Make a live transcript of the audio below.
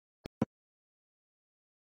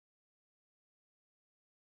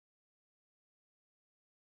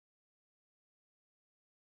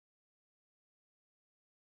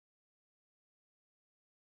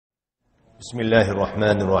بسم الله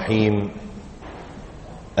الرحمن الرحيم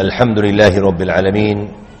الحمد لله رب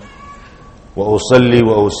العالمين وأصلي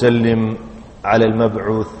وأسلم على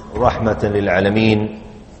المبعوث رحمة للعالمين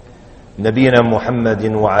نبينا محمد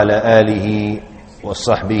وعلى آله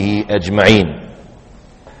وصحبه أجمعين.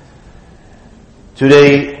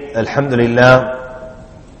 Today, alhamdulillah,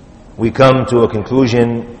 we come to a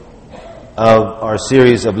conclusion of our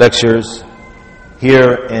series of lectures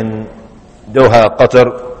here in Doha,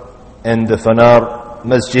 Qatar, and the Fanar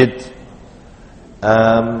Masjid.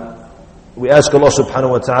 We ask Allah subhanahu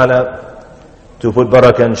wa ta'ala to put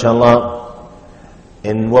barakah inshallah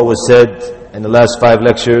in what was said in the last 5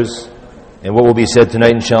 lectures and what will be said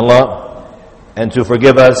tonight inshallah, and to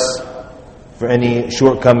forgive us for any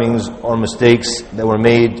shortcomings or mistakes that were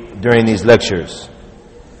made during these lectures.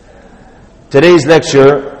 Today's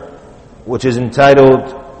lecture, which is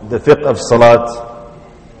entitled The Fiqh of Salat,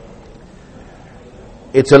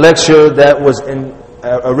 it's a lecture that was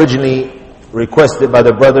originally requested by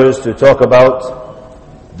the brothers to talk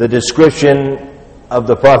about the description of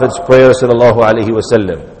the Prophet's prayer sallallahu alaihi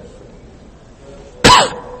wasallam.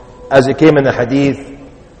 As it came in the hadith,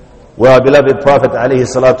 where our beloved Prophet alaihi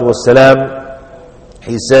salatu wasalam,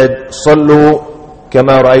 he said, "Sallu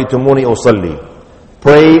kama ra'aytumuni usalli."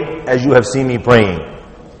 Pray as you have seen me praying.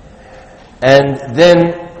 And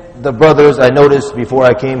then the brothers, I noticed before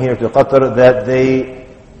I came here to Qatar, that they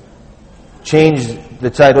changed the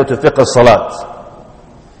title to Fiqh al-Salat.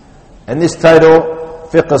 And this title,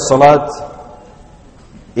 Fiqh al-Salat,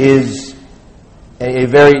 is a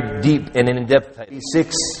very deep and in-depth title.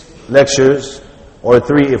 6 lectures, or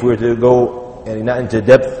 3 if we were to go not into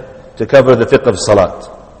depth, to cover the Fiqh of Salat.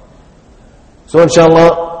 So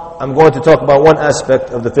inshallah, I'm going to talk about one aspect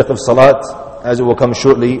of the Fiqh of Salat, as it will come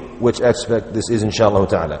shortly, which aspect this is inshallah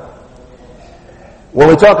ta'ala. When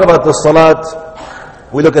we talk about the Salat,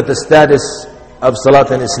 we look at the status of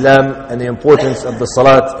Salat in Islam and the importance of the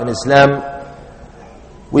Salat in Islam.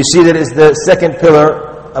 We see that it's the second pillar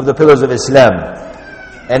of the pillars of Islam,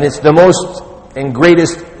 and it's the most and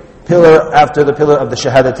greatest pillar after the pillar of the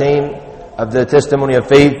Shahadatain, of the testimony of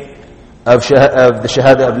faith, of the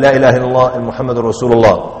Shahada of La ilaha illallah and Muhammadur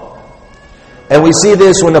Rasulullah. And we see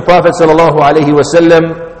this when the Prophet sallallahu alaihi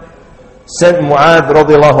wasallam sent Mu'adh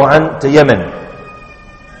radiallahu an to Yemen.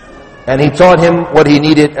 And he taught him what he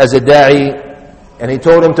needed as a da'i, and he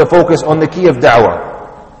told him to focus on the key of da'wah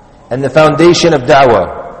and the foundation of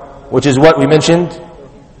da'wah, which is what we mentioned,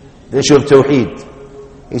 the issue of tawheed.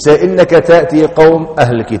 He said, إِنَّكَ تَأْتِي قَوْمْ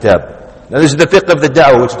أَهْلِ الْكِتَابِ. Now this is the fiqh of the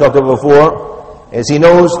da'wah, which we talked about before, is he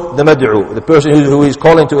knows the mad'u, the person who is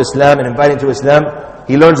calling to Islam and inviting to Islam.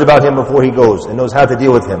 He learns about him before he goes and knows how to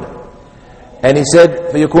deal with him. And he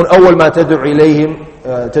said, فَيَكُونْ أَوَّلْ مَا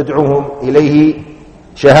تَدْعُوهُمْ إِلَيْهِ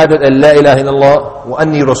شهادة أن لا إله إلا الله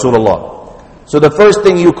وأني رسول الله. So the first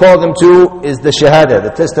thing you call them to is the shahada, the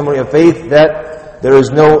testimony of faith that there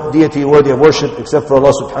is no deity worthy of worship except for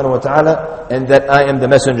Allah subhanahu wa ta'ala, and that I am the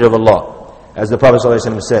messenger of Allah, as the Prophet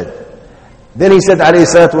ﷺ said. Then he said alayhi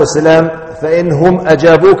salatu wasalam, فَإِنْهُمْ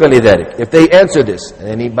أَجَابُوكَ لِذَلِكَ. If they answer this,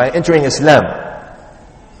 and by entering Islam,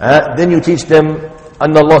 then you teach them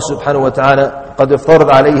أن الله سبحانه وتعالى قد افترض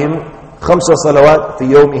عليهم 5 صلوات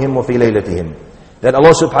في يومهم وفي ليلتهم. That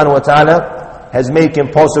Allah subhanahu wa ta'ala has made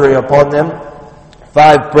compulsory upon them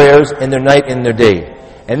 5 prayers in their night and their day.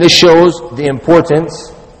 And this shows the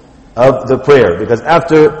importance of the prayer, because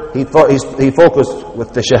after he focused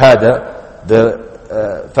with the shahada,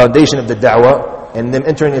 the foundation of the da'wah, and them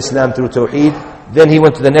entering Islam through tawheed, then he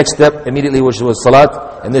went to the next step immediately, which was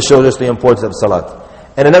salat, and this shows us the importance of salat.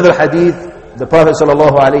 In another hadith, the Prophet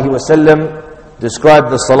sallallahu alaihi wasallam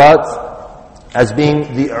described the salat as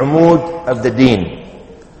being the umud of the deen,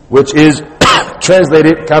 which is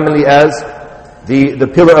translated commonly as the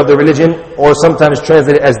pillar of the religion, or sometimes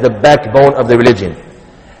translated as the backbone of the religion.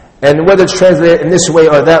 And whether it's translated in this way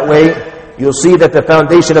or that way, you'll see that the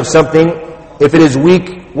foundation of something, if it is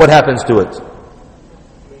weak, what happens to it?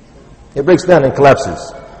 It breaks down and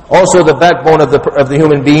collapses. Also the backbone of the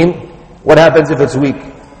human being, what happens if it's weak?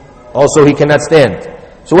 Also he cannot stand.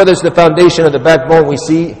 So whether it's the foundation or the backbone, we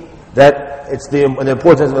see that it's the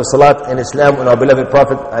importance of salat in Islam. When our beloved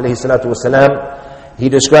Prophet alayhi salatu wasalam, he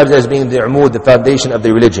describes it as being the umud, the foundation of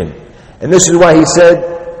the religion. And this is why he said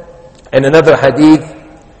in another hadith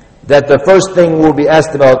that the first thing we'll be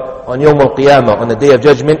asked about on Yawm al-Qiyamah, on the Day of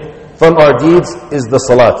Judgment, from our deeds is the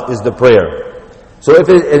salat, is the prayer. So if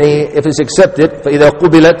it's accepted, فَإِذَا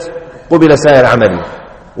قُبِلَتْ قُبِلَ سَائِرْ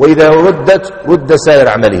عَمَلِهِ وَإِذَا رُدَّتْ رُدَّ سَائِرْ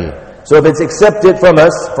عَمَلِهِ. So if it's accepted from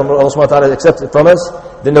us, from Allah subhanahu wa ta'ala accepted from us,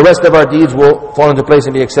 then the rest of our deeds will fall into place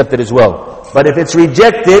and be accepted as well. But if it's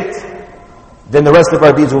rejected, then the rest of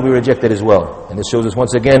our deeds will be rejected as well. And this shows us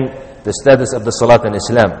once again the status of the salat in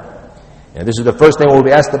Islam. And this is the first thing we'll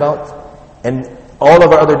be asked about. And all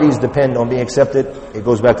of our other deeds depend on being accepted. It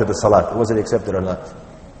goes back to the salat. Was it accepted or not?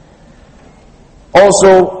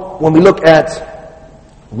 Also, when we look at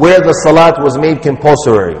where the salat was made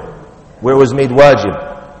compulsory, where it was made wajib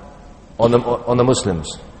on the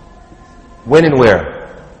Muslims, when and where?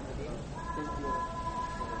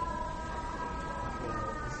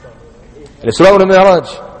 Al-Isra wal-Mi'raj.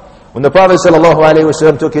 When the Prophet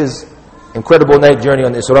ﷺ took his incredible night journey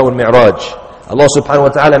on the Isra wal-Mi'raj, Allah subhanahu wa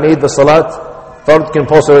ta'ala made the salat fard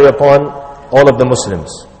compulsory upon all of the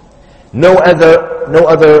Muslims. No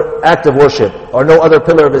other act of worship or no other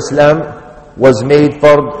pillar of Islam was made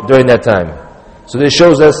fard during that time. So this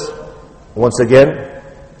shows us, once again,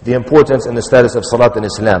 the importance and the status of salat in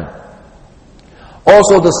Islam.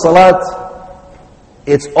 Also the salat,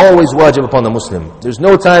 it's always wajib upon the Muslim. There's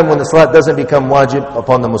no time when the salat doesn't become wajib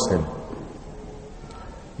upon the Muslim.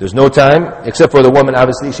 There's no time, except for the woman,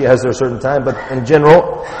 obviously, she has her certain time, but in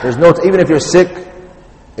general, there's no even if you're sick,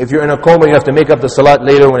 if you're in a coma, you have to make up the salat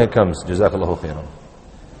later when it comes. Jazakallahu khairan.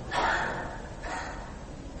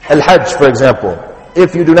 Al-Hajj, for example,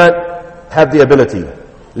 if you do not have the ability,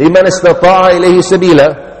 لِمَنْ اسْتَطَاعَ إِلَيْهِ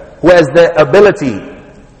سَبِيلًا, who has the ability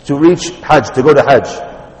to reach Hajj, to go to Hajj,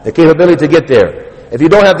 the capability to get there. If you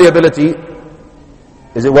don't have the ability,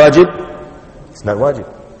 is it wajib? It's not wajib.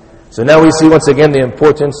 So now we see once again the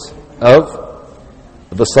importance of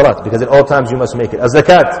the salat, because at all times you must make it. As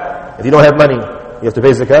zakat, if you don't have money, you have to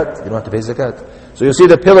pay zakat, you don't have to pay zakat. So you see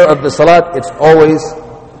the pillar of the salat, it's always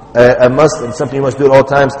a must and something you must do at all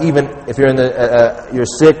times, even if you're you're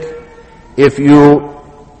sick, if you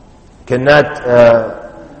cannot,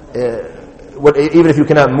 even if you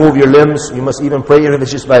cannot move your limbs, you must even pray, even if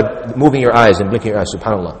it's just by moving your eyes and blinking your eyes,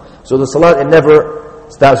 subhanAllah. So the salat, it never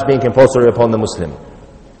stops being compulsory upon the Muslim.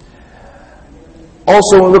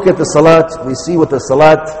 Also, when we look at the salat, we see what the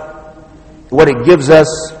salat, what it gives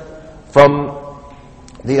us from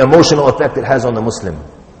the emotional effect it has on the Muslim.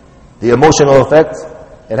 The emotional effect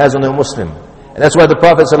it has on the Muslim. And that's why the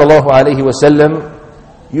Prophet ﷺ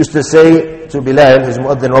used to say to Bilal, his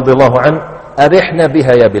mu'adhin radiyallahu an, أَرِحْنَا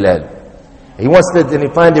بِهَا يَا Bilal. He wants to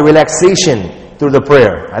find the relaxation through the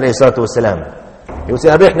prayer, alayhi salatu wasalam. He would say,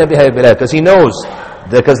 أَرِحْنَا بِهَا يَا Bilal, because he knows,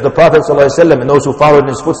 because the Prophet ﷺ and those who followed in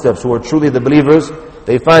his footsteps, who are truly the believers,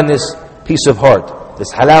 they find this peace of heart,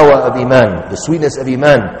 this halawa of iman, the sweetness of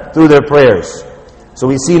iman through their prayers. So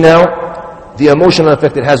we see now the emotional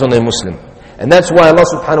effect it has on the Muslim. And that's why Allah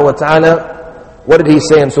subhanahu wa ta'ala, what did He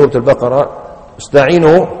say in Surah Al-Baqarah?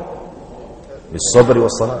 Ista'inu bis-sabr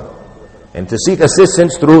was-salah. And to seek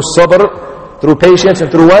assistance through sabr, through patience,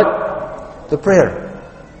 and through what? The prayer.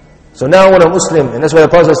 So now when a Muslim, and that's why the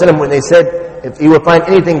Prophet ﷺ, when they said, if he would find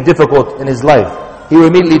anything difficult in his life, he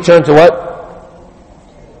would immediately turn to what?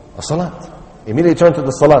 A salat. Immediately turn to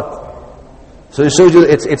the salat. So it shows you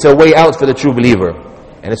it's a way out for the true believer.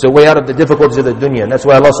 And it's a way out of the difficulties of the dunya. And that's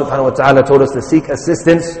why Allah subhanahu wa ta'ala told us to seek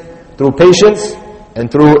assistance through patience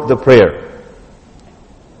and through the prayer.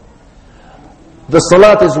 The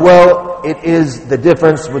salat as well, it is the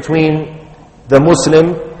difference between the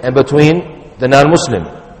Muslim and between the non-Muslim.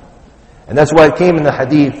 And that's why it came in the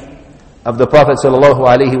hadith of the Prophet sallallahu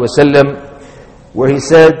alaihi wasallam, where he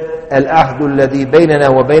said, "Al-ahdu alladhi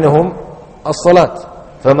baynana wa baynahum as-salat,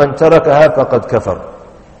 faman tarakaha faqad kafar."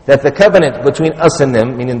 That the covenant between us and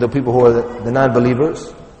them, meaning the people who are the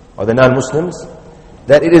non-believers or the non-Muslims,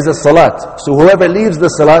 that it is a salat. So whoever leaves the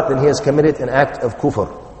salat, then he has committed an act of kufr.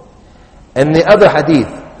 And the other hadith,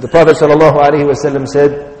 the Prophet sallallahu alaihi wasallam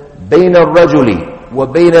said, "Bayn al-rajuli wa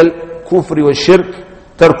bayn al-kufri wa shirk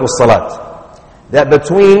tarku salat." That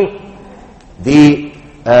between the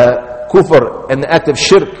kufr and the act of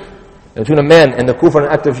shirk, between a man and the kufr and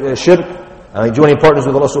the act of shirk, joining partners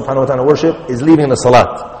with Allah subhanahu wa ta'ala worship, is leaving the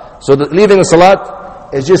salat. So leaving the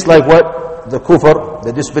salat is just like what? The kufr,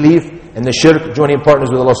 the disbelief, and the shirk, joining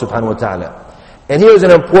partners with Allah subhanahu wa ta'ala. And here is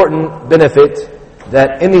an important benefit,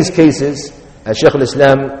 that in these cases, as Shaykh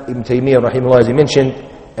al-Islam Ibn Taymiyyah rahimahullah, as he mentioned,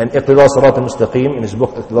 and Iqtida Sirat al-Mustaqim, in his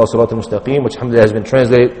book Iqtida Sirat al-Mustaqim, which alhamdulillah has been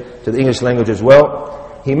translated to the English language as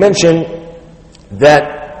well, he mentioned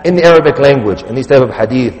that in the Arabic language, in these type of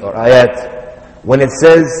hadith or ayat, when it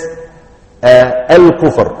says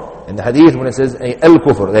al-kufr, in the hadith when it says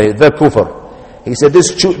al-kufr, the kufr, he said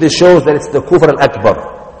this shows that it's the kufr al-akbar.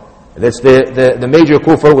 That's the major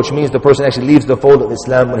kufr, which means the person actually leaves the fold of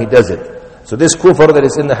Islam when he does it. So this kufr that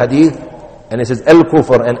is in the hadith, and it says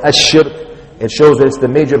al-kufr and ash-shirk, it shows that it's the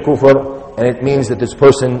major kufr, and it means that this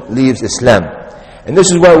person leaves Islam. And this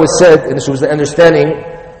is what was said, and this was the understanding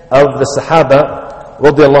of the Sahaba,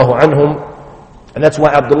 radiyallahu anhum, And that's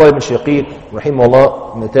why Abdullah ibn Shaqiq,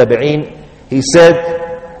 rahimahullah, in the Tabi'een, he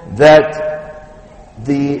said that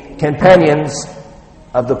the companions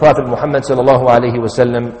of the Prophet Muhammad sallallahu alaihi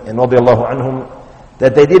wasallam and radiyallahu anhum,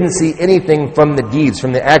 that they didn't see anything from the deeds,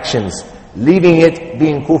 from the actions, leaving it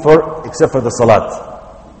being kufr, except for the salat.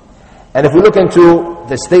 And if we look into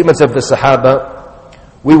the statements of the Sahaba,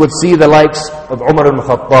 we would see the likes of Umar ibn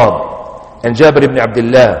Khattab, and Jabir ibn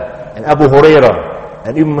Abdullah, and Abu Hurairah,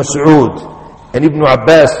 and Ibn Mas'ud, and Ibn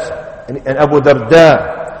Abbas, and Abu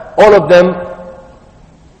Darda. All of them,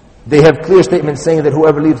 they have clear statements saying that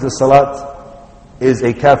whoever leaves the salat is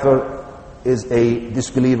a kafir, is a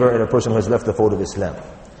disbeliever, and a person who has left the fold of Islam.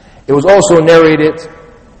 It was also narrated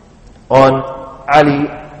on Ali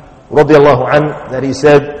radiallahu anh that he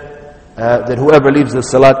said that whoever leaves the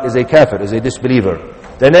salat is a kafir, is a disbeliever.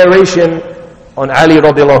 The narration on Ali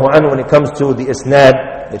radiallahu anh, when it comes to the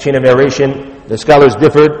isnad, the chain of narration, the scholars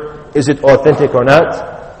differed. Is it authentic or not?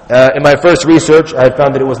 In my first research, I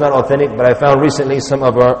found that it was not authentic, but I found recently some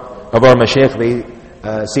of our mashaykh, they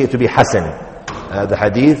see it to be hasan, the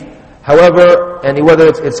hadith. However, and whether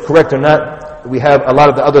it's correct or not, we have a lot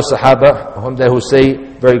of the other Sahaba who say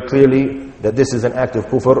very clearly that this is an act of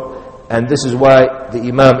kufr. And this is why the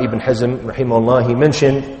Imam Ibn Hazm, rahimahullah, he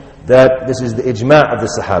mentioned that this is the ijma' of the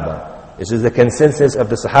Sahaba. This is the consensus of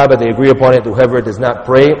the Sahaba. They agree upon it. Whoever does not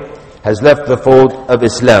pray has left the fold of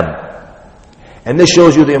Islam. And this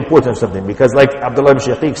shows you the importance of something, because like Abdullah ibn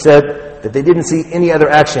Shaqiq said, that they didn't see any other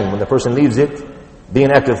action when the person leaves it being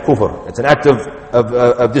an act of kufr. It's an act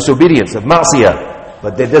of disobedience, of ma'siyah,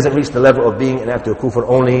 but that doesn't reach the level of being an act of kufr.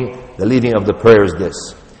 Only the leaving of the prayer is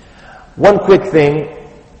this. One quick thing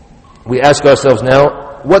we ask ourselves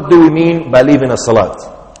now, what do we mean by leaving a salat?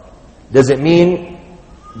 Does it mean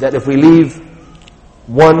that if we leave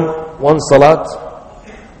one salat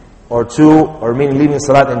or two, or meaning leaving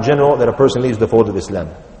salat in general, that a person leaves the fold of Islam?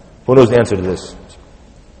 Who knows the answer to this?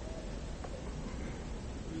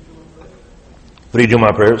 3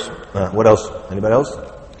 Jummah prayers. What else? Anybody else?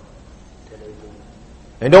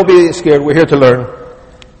 And don't be scared, we're here to learn.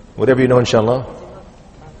 Whatever you know, inshallah.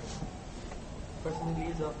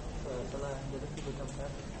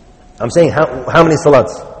 I'm saying how many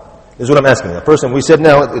salats? This is what I'm asking. A person, we said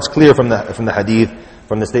now, it's clear from the hadith,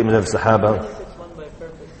 from the statement of the Sahaba.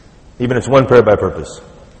 Even if it's one prayer by purpose.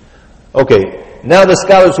 Okay, now the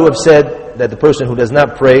scholars who have said that the person who does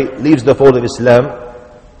not pray leaves the fold of Islam.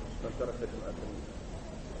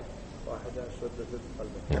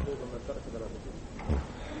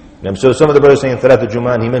 So some of the brothers saying Salat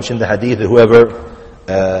al-Jum'ah, and he mentioned the hadith that whoever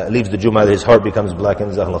leaves the Jum'ah, his heart becomes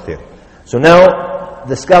blackened. So now,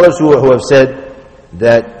 the scholars who have said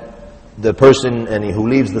that the person who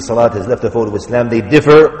leaves the salat has left the fold of Islam, they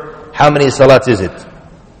differ. How many salats is it?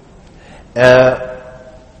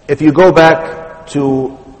 If you go back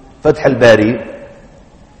to Fath al-Bari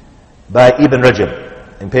by Ibn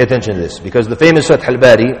Rajab, and pay attention to this, because the famous Fath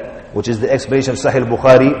al-Bari, which is the explanation of Sahih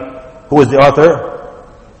al-Bukhari, who is the author?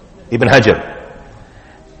 Ibn Hajar.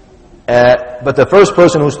 But the first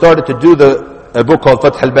person who started to do a book called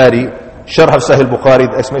Fath al-Bari, Sharh of Sahih al-Bukhari,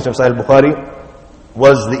 the explanation of Sahih al-Bukhari,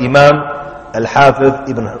 was the Imam al-Hafiz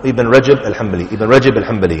Ibn Rajab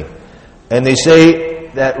al-Hanbali. And they say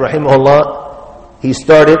that, rahimahullah, he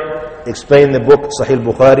started explaining the book Sahih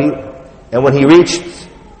al-Bukhari, and when he reached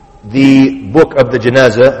the book of the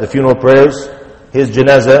janazah, the funeral prayers, his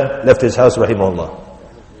janazah left his house, rahimahullah.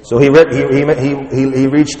 So he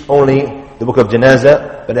reached only the book of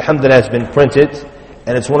janazah, but alhamdulillah it's been printed,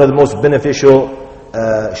 and it's one of the most beneficial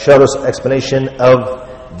sharh's explanation of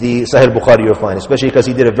the Sahih al-Bukhari you'll find, especially because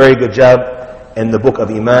he did a very good job in the book of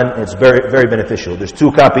Iman, and it's very, very beneficial. There's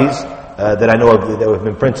 2 copies that I know of that have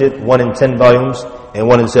been printed, one in 10 volumes and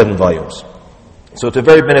one in 7 volumes. So it's a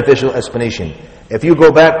very beneficial explanation. If you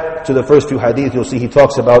go back to the first few hadith, you'll see he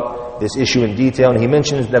talks about this issue in detail, and he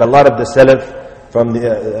mentions that a lot of the salaf from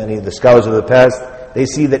the scholars of the past, they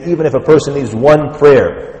see that even if a person leaves one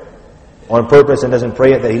prayer on purpose and doesn't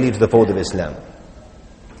pray it, that he leaves the fold of Islam.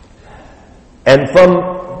 And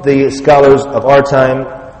from the scholars of our time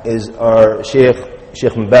is our Sheikh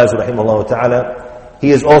Ibn Baz rahimahullah ta'ala.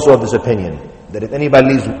 He is also of this opinion, that if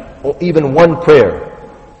anybody leaves even one prayer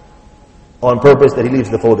on purpose, that he leaves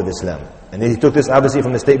the fold of Islam. And he took this obviously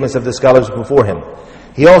from the statements of the scholars before him.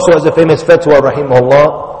 He also has a famous fatwa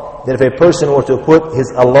rahimahullah, that if a person were to put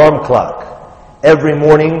his alarm clock every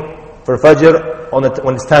morning for Fajr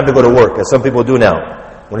when it's time to go to work, as some people do now.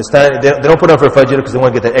 When it's time, they don't put on for Fajr because they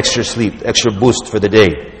want to get that extra sleep, extra boost for the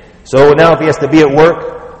day. So now if he has to be at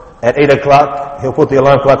work at 8 o'clock, he'll put the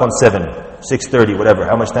alarm clock on 7, 6:30, whatever,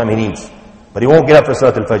 how much time he needs. But he won't get up for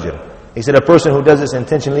Salat al-Fajr. He said a person who does this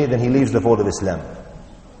intentionally, then he leaves the fold of Islam.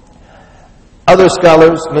 Other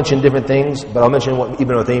scholars mention different things, but I'll mention what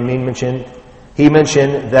Ibn Uthaymeen mentioned. He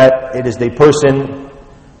mentioned that it is the person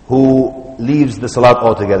who leaves the salat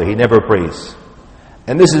altogether. He never prays.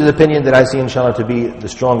 And this is the opinion that I see, inshallah, to be the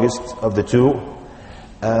strongest of the two.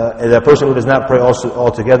 A person who does not pray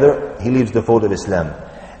altogether, he leaves the fold of Islam.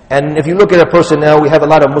 And if you look at a person now, we have a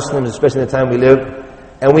lot of Muslims, especially in the time we live,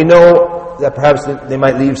 and we know that perhaps they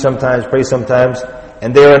might leave sometimes, pray sometimes,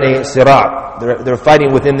 and they're in a sira'. They're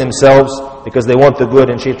fighting within themselves because they want the good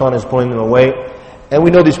and shaitan is pulling them away. And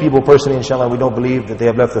we know these people personally, inshallah, we don't believe that they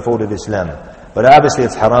have left the fold of Islam. But obviously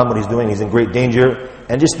it's haram what he's doing, he's in great danger.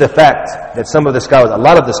 And just the fact that some of the scholars, a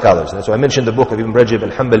lot of the scholars, that's why I mentioned the book of Ibn Rajab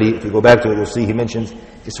al-Hanbali, if you go back to it, you'll see he mentions,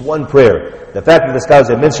 it's one prayer. The fact that the scholars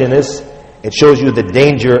have mentioned this, it shows you the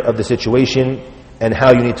danger of the situation and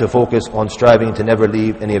how you need to focus on striving to never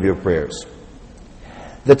leave any of your prayers.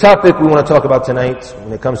 The topic we want to talk about tonight,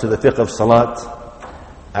 when it comes to the fiqh of salat,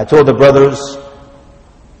 I told the brothers,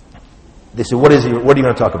 they said, what are you going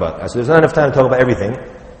to talk about? I said, there's not enough time to talk about everything.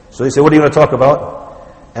 So they said, what are you going to talk about?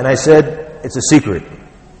 And I said, it's a secret.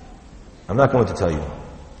 I'm not going to tell you.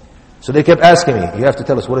 So they kept asking me, you have to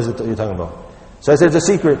tell us, what is it that you're talking about? So I said, it's a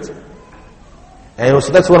secret. And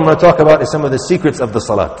so that's what I'm going to talk about, is some of the secrets of the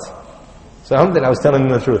salat. So alhamdulillah, I was telling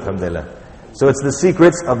them the truth, alhamdulillah. So it's the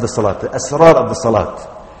secrets of the salat, the asrar of the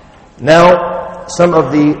salat. Now, some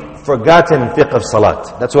of the forgotten fiqh of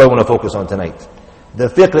salat. That's what I want to focus on tonight. The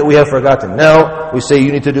fiqh that we have forgotten. Now, we say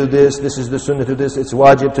you need to do this is the sunnah to this, it's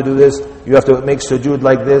wajib to do this, you have to make sujood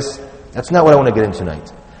like this. That's not what I want to get into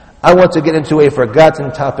tonight. I want to get into a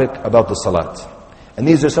forgotten topic about the salat. And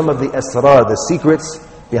these are some of the asrar, the secrets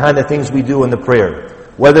behind the things we do in the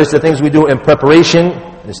prayer. Whether it's the things we do in preparation,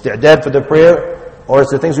 the isti'dad for the prayer, or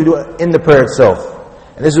it's the things we do in the prayer itself.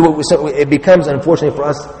 And this is what it becomes, unfortunately for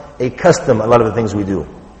us, a custom, a lot of the things we do.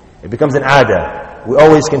 It becomes an ada. We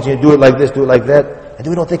always continue to do it like this, do it like that, and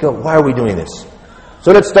then we don't think of why are we doing this.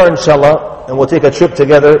 So let's start, inshallah, and we'll take a trip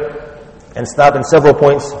together and stop in several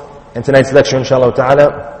points in tonight's lecture, inshallah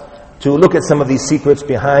ta'ala, to look at some of these secrets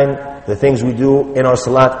behind the things we do in our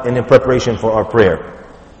salat and in preparation for our prayer.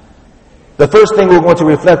 The first thing we're going to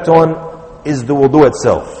reflect on is the wudu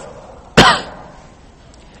itself.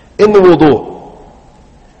 In the wudu,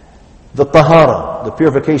 the tahara, the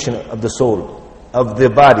purification of the soul, of the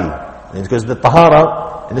body, because the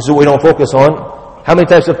tahara, and this is what we don't focus on, how many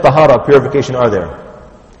types of tahara, purification are there?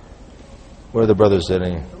 Where are the brothers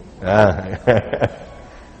sitting?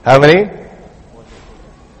 How many?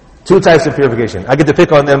 2 types of purification. I get to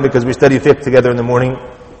pick on them because we study fiqh together in the morning,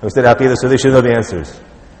 and we study aqidah, so they should know the answers.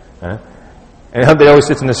 And they always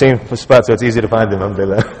sit in the same spot, so it's easy to find them,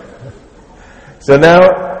 alhamdulillah. So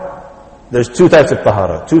now, there's 2 types of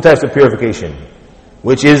tahara, 2 types of purification,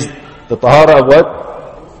 which is the tahara of what?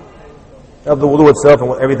 Of the wudu itself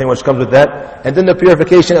and everything which comes with that, and then the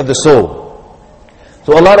purification of the soul.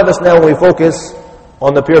 So a lot of us now, when we focus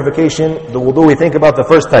on the purification, the wudu, we think about the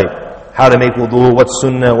first type, how to make wudu, what's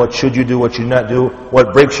sunnah, what should you do, what should you not do,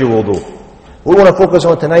 what breaks your wudu. What we want to focus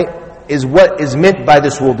on tonight is what is meant by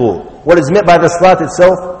this wudu. What is meant by the salat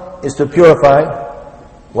itself is to purify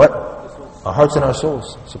what? Our hearts and our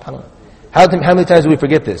souls. SubhanAllah. How many times do we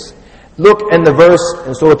forget this? Look in the verse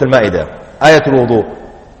in Surah Al-Ma'idah, Ayatul Wudu.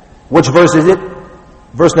 Which verse is it?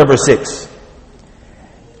 Verse number 6.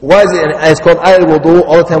 Why is it? And it's called Ayatul Wudu.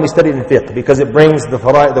 All the time we study it in fiqh because it brings the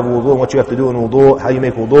fara'id of wudu, what you have to do in wudu, how you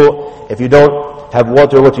make wudu. If you don't have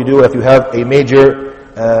water, what you do. If you have a major,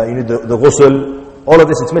 you need the ghusl. All of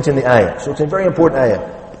this, it's mentioned in the ayah. So it's a very important ayah.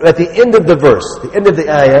 At the end of the verse, the end of the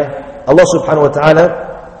ayah, Allah subhanahu wa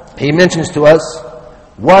ta'ala, He mentions to us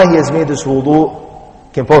why He has made this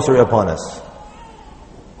wudu compulsory upon us.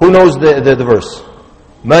 Who knows the verse?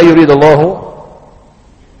 مَا يُرِيدَ اللَّهُ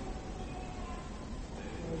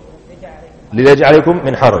لِيَجْعَلَكُمْ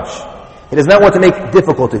مِنْ حَرَجٍ. He does not want to make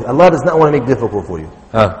difficulty. Allah does not want to make difficult for you.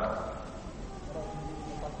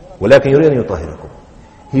 وَلَكِنْ يُرِيدَ أَنْ يُطَهِرَكُمْ.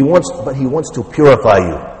 He wants to purify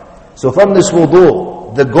you. So from this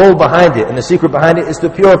wudu, the goal behind it and the secret behind it is to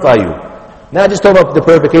purify you. Not just talking about the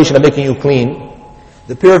purification of making you clean,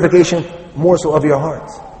 the purification more so of your heart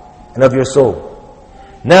and of your soul.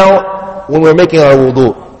 Now, when we're making our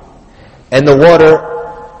wudu and the water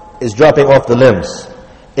is dropping off the limbs,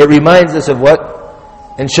 it reminds us of what?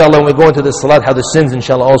 Inshallah, when we go into the salat, how the sins,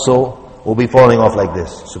 inshallah, also will be falling off like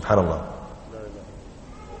this. Subhanallah.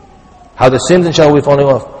 How the sins, inshallah, will be falling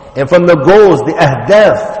off. And from the goals, the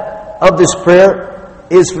ahdaf of this prayer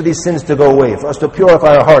is for these sins to go away, for us to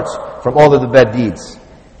purify our hearts from all of the bad deeds,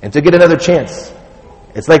 and to get another chance.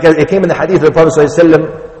 It's like it came in the hadith of the Prophet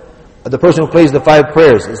ﷺ, of the person who prays the 5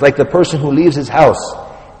 prayers is like the person who leaves his house,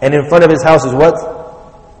 and in front of his house is what?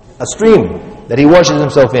 A stream that he washes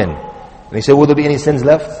himself in. And he said, will there be any sins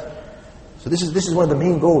left? So this is one of the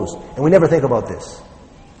main goals, and we never think about this.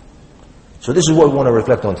 So this is what we want to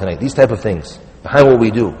reflect on tonight, these type of things, behind what we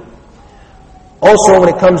do. Also, when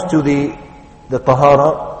it comes to the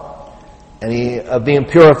tahara, and being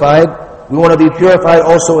purified, we want to be purified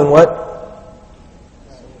also in what?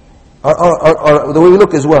 The way we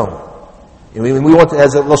look as well. We want to,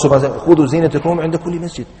 as Allah subhanahu wa ta'ala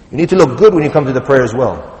said, you need to look good when you come to the prayer as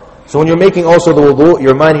well. So when you're making also the wudu,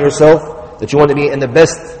 you're reminding yourself that you want to be in the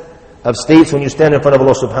best of states when you stand in front of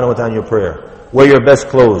Allah subhanahu wa ta'ala in your prayer. Wear your best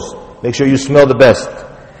clothes. Make sure you smell the best.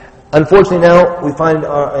 Unfortunately now, we find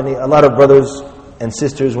a lot of brothers and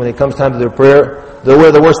sisters, when it comes time to their prayer, they'll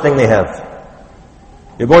wear the worst thing they have.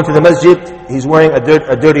 You're going to the masjid, he's wearing a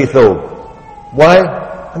dirty thobe. Why?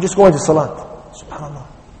 I'm just going to salat. SubhanAllah.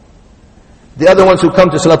 The other ones who come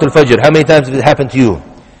to Salatul Fajr, how many times has it happened to you?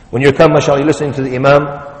 When you come, mashallah, you're listening to the imam,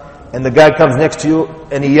 and the guy comes next to you,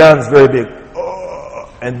 and he yawns very big.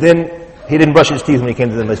 And then, he didn't brush his teeth when he came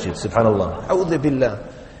to the masjid. SubhanAllah. A'udhu billah.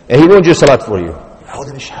 And he ruined your salat for you.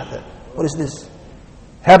 What is this?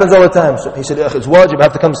 Happens all the time. So he said, it's wajib, I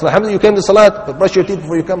have to come to salat. Alhamdulillah, you came to salat, but brush your teeth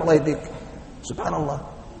before you come. Allah yadik. SubhanAllah.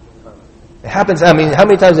 It happens, I mean, how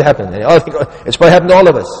many times it happened? It's probably happened to all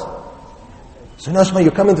of us. So now,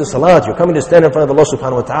 you're coming to salat, you're coming to stand in front of Allah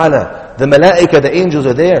subhanahu wa ta'ala. The malaika, the angels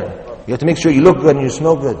are there. You have to make sure you look good and you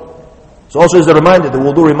smell good. So also as a reminder, the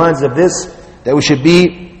wudu reminds of this, that we should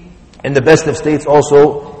be in the best of states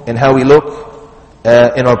also in how we look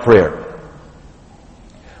in our prayer.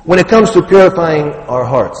 When it comes to purifying our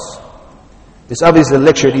hearts, this obviously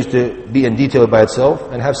lecture needs to be in detail by itself,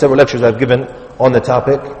 and have several lectures I've given on the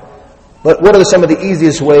topic. But what are some of the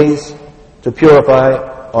easiest ways to purify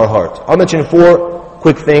our heart? I'll mention 4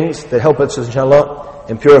 quick things that help us, inshallah,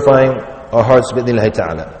 in purifying our hearts, bi'idhnillahi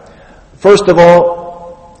ta'ala. First of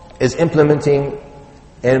all, is implementing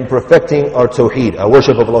and perfecting our tawheed, our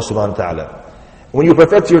worship of Allah subhanahu wa ta'ala. When you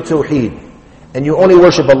perfect your tawheed, and you only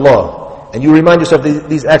worship Allah, and you remind yourself that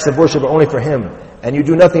these acts of worship are only for Him, and you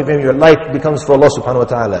do nothing for Him, your life becomes for Allah subhanahu wa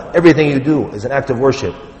ta'ala. Everything you do is an act of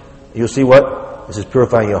worship. You'll see what? This is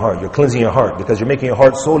purifying your heart. You're cleansing your heart, because you're making your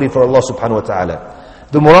heart solely for Allah subhanahu wa ta'ala.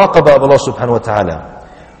 The muraqabah of Allah subhanahu wa ta'ala.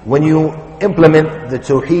 When you implement the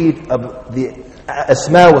tawheed of the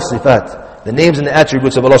asma wa sifat, the names and the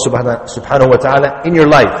attributes of Allah subhanahu wa ta'ala in your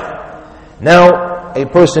life. Now, a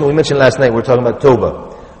person, we mentioned last night, we were talking about tawbah.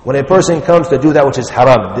 When a person comes to do that which is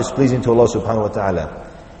haram, displeasing to Allah subhanahu wa ta'ala,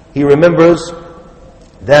 he remembers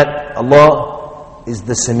that Allah is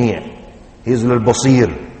the Sami', He is al-Basir,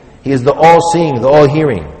 He is the all-seeing, the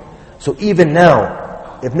all-hearing. So even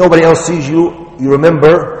now, if nobody else sees you, you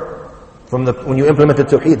remember when you implement the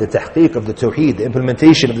tawheed, the tahqiq of the tawheed, the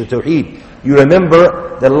implementation of the tawheed, you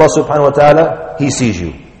remember that Allah subhanahu wa ta'ala, He sees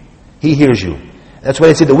you, He hears you. That's why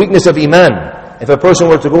they say the weakness of iman. If a person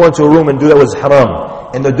were to go into a room and do that was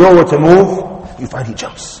haram, and the door were to move, you find he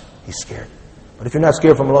jumps, he's scared. But if you're not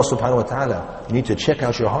scared from Allah subhanahu wa ta'ala, you need to check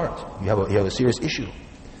out your heart. You have a serious issue.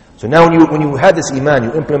 So now when you have this iman,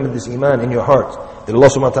 you implement this iman in your heart, that Allah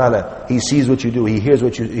subhanahu wa ta'ala, He sees what you do, He hears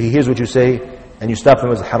what you say, and you stop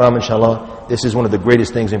from as haram, inshallah. This is one of the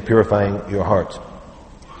greatest things in purifying your heart.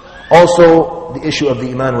 Also, the issue of the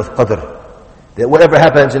iman with qadr. That whatever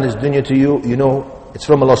happens in this dunya to you, you know it's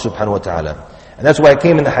from Allah subhanahu wa ta'ala. And that's why it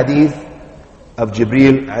came in the hadith of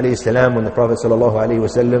Jibreel alayhi salam, when the Prophet sallallahu alayhi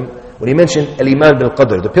wasallam, when he mentioned al-iman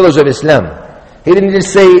bil-qadr, the pillars of Islam, he didn't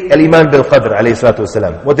just say al-iman bil-qadr alayhi salatu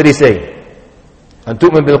wasalam. What did he say? An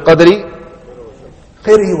tu'min bil-qadri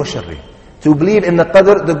khayrihi wa sharrihi. To believe in the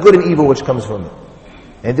qadr, the good and evil which comes from it.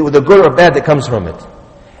 And the good or bad that comes from it.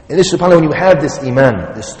 And this, subhanAllah, when you have this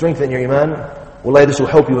iman, this strength in your iman, wallahi, this will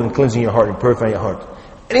help you in cleansing your heart and purifying your heart.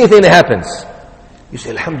 Anything that happens, you say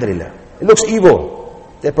alhamdulillah. It looks evil,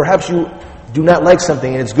 that perhaps you do not like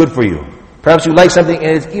something and it's good for you. Perhaps you like something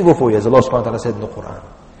and it's evil for you, as Allah subhanahu wa ta'ala said in the Quran.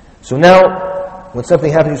 So now, when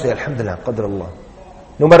something happens, you say alhamdulillah, qadr Allah.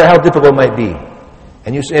 No matter how difficult it might be.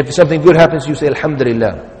 And you say, if something good happens, you say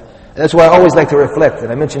alhamdulillah. And that's why I always like to reflect,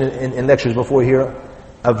 and I mentioned in lectures before here,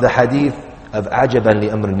 of the hadith of ajaban li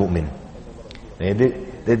amr al-mu'min.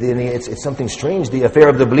 It's something strange, the affair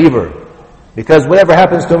of the believer. Because whatever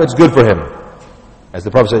happens to him, it's good for him. As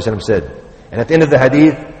the Prophet ﷺ said. And at the end of the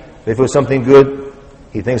hadith, if it was something good,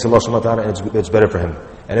 he thanks Allah subhanahu wa ta'ala and it's better for him.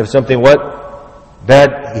 And if it's something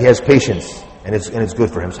bad, he has patience and it's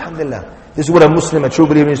good for him. So, alhamdulillah. This is what a Muslim, a true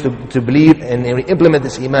believer, needs to believe and implement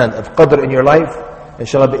this iman of qadr in your life.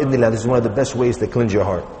 Inshallah, bi'idhnillah, this is one of the best ways to cleanse your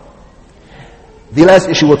heart. The last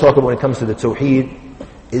issue we'll talk about when it comes to the tawheed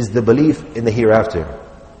is the belief in the hereafter,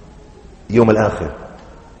 Yawm al-Akhir.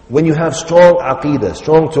 When you have strong aqeedah,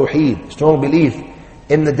 strong tawheed, strong belief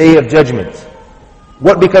in the day of judgment,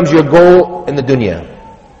 what becomes your goal in the dunya?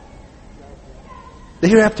 The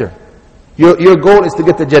hereafter. Your goal is to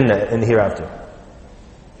get the Jannah in the hereafter.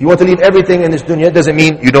 You want to leave everything in this dunya. It doesn't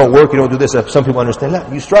mean you don't work, you don't do this. Some people understand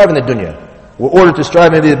that. You strive in the dunya. We're ordered to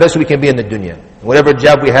strive and be the best we can be in the dunya. Whatever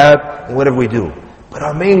job we have and whatever we do. But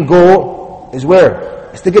our main goal is where?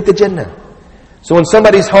 It's to get the Jannah. So when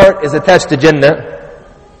somebody's heart is attached to Jannah,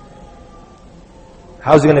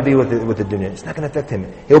 how's he going to be with the dunya? It's not going to affect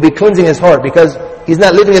him. He'll be cleansing his heart because he's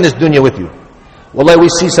not living in this dunya with you. Wallahi, we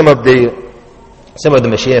see some of the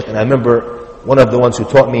mashaykh, and I remember one of the ones who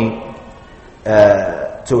taught me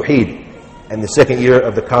Tawheed in the second year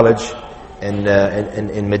of the college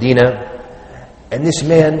in Medina. And this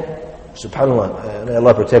man, subhanAllah, may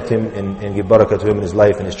Allah protect him and give barakah to him in his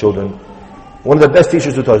life and his children. One of the best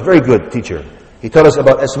teachers who taught us, very good teacher. He taught us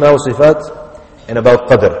about Asma wa Sifat and about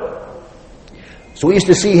Qadr. So we used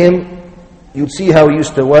to see him, you'd see how he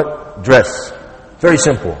used to what? Dress. Very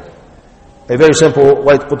simple. A very simple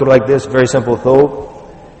white qutr like this, very simple thobe.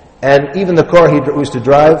 And even the car he used to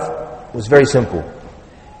drive was very simple.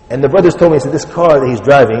 And the brothers told me, he said, this car that he's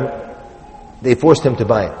driving, they forced him to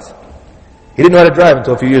buy it. He didn't know how to drive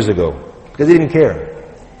until a few years ago, because he didn't care.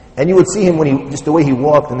 And you would see him when just the way he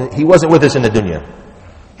walked, and he wasn't with us in the dunya.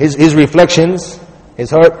 His reflections, his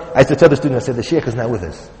heart, I used to tell the student, I said, the shaykh is not with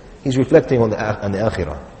us. He's reflecting on the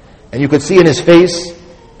akhirah. And you could see in his face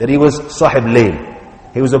that he was sahib layl.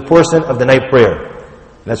 He was a person of the night prayer.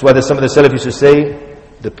 And that's why some of the Salaf used to say,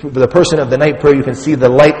 the person of the night prayer, you can see the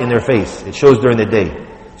light in their face. It shows during the day.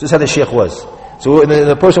 So this is how the shaykh was. So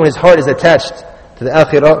the person, when his heart is attached to the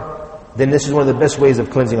akhirah, then this is one of the best ways of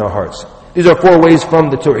cleansing our hearts. These are 4 ways from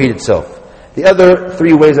the tawheed itself. The other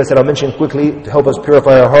 3 ways I said I'll mention quickly to help us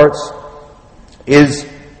purify our hearts is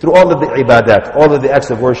through all of the ibadat, all of the acts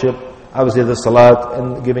of worship. Obviously the salat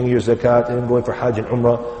and giving your zakat and going for hajj and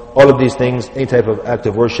umrah. All of these things, any type of act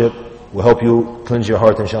of worship will help you cleanse your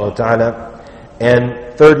heart, inshallah ta'ala.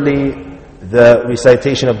 And thirdly, the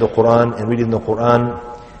recitation of the Quran and reading the Quran.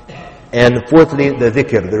 And fourthly, the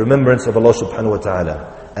dhikr, the remembrance of Allah subhanahu wa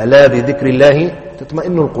ta'ala. أَلَا بِذِكْرِ اللَّهِ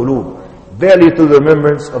تَطْمَئِنُّ الْقُلُوبِ. Verily through the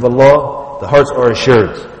remembrance of Allah, the hearts are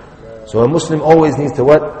assured. So a Muslim always needs to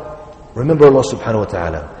what? Remember Allah subhanahu wa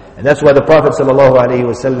ta'ala. And that's why the Prophet sallallahu alayhi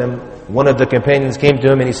wa sallam, one of the companions came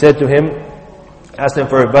to him and he said to him, asked him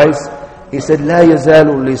for advice, he said, لَا يَزَالُ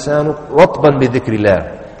اللِّسَانُ رَطْبًا بِذِكْرِ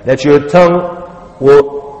اللَّهِ. That your tongue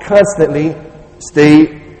will constantly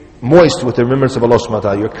stay moist with the remembrance of Allah subhanahu wa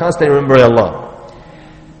ta'ala. You're constantly remembering Allah.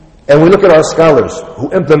 And we look at our scholars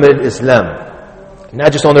who implemented Islam,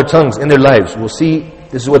 not just on their tongues, in their lives. We'll see,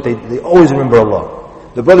 this is what they always remember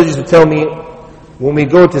Allah. The brothers used to tell me, when we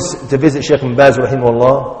go to visit Shaykh Ibn Baz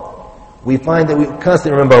rahimahullah, we find that we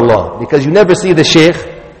constantly remember Allah. Because you never see the Shaykh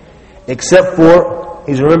except for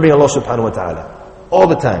he's remembering Allah subhanahu wa ta'ala. All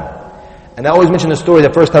the time. And I always mention the story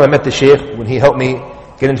the first time I met the Shaykh, when he helped me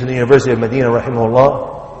get into the University of Medina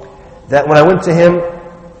rahimahullah, that when I went to him,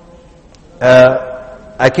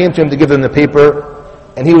 I came to him to give him the paper,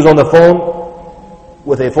 and he was on the phone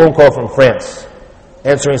with a phone call from France,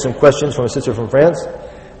 answering some questions from a sister from France.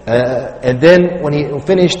 And then when he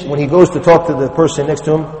finished, when he goes to talk to the person next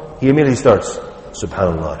to him, he immediately starts,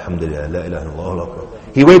 Subhanallah, Alhamdulillah, La ilaha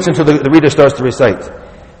illallah. He waits until the reader starts to recite.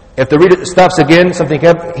 If the reader stops again, something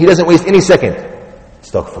happens, he doesn't waste any second.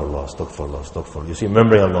 Astaghfirullah, astaghfirullah, astaghfirullah. You see,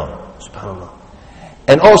 remembering Allah, Subhanallah.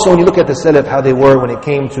 And also when you look at the Salaf, how they were when it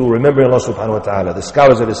came to remembering Allah subhanahu wa ta'ala, the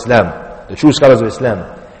scholars of Islam, the true scholars of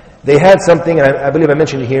Islam, they had something, and I believe I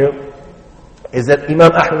mentioned it here, is that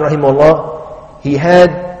Imam Ahmad rahimahullah, he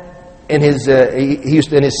had in his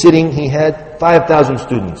in his sitting, he had 5,000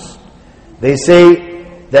 students. They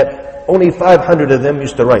say that only 500 of them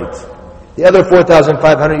used to write. The other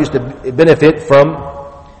 4,500 used to benefit from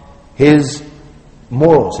his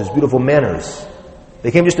morals, his beautiful manners.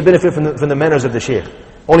 They came just to benefit from the manners of the Shaykh.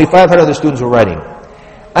 Only 500 of the students were writing.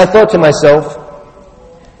 I thought to myself,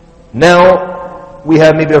 now we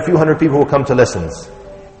have maybe a few hundred people who come to lessons.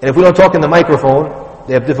 And if we don't talk in the microphone,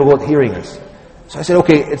 they have difficult hearing us. So I said,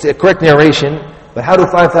 okay, it's a correct narration, but how do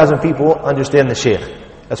 5,000 people understand the Shaykh?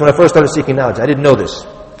 That's when I first started seeking knowledge. I didn't know this.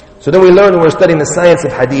 So then we learned when we were studying the science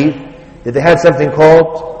of hadith, that they had something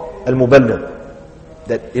called al-muballigh.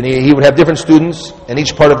 That he would have different students in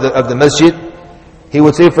each part of the masjid. He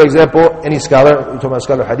would say, for example, any scholar, we're talking about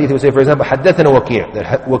scholar of hadith, he would say, for example, حدثنا وكيع.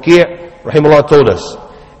 That Waki' rahimahullah told us.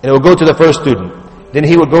 And it would go to the first student. Then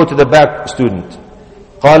he would go to the back student.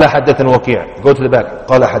 قال حدثنا وكيع. Go to the back.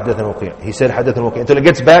 قال حدثنا وكيع. He said حدثنا وكيع. Until it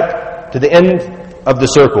gets back to the end of the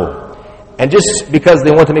circle. And just because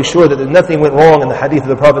they want to make sure that nothing went wrong in the hadith of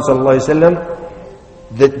the Prophet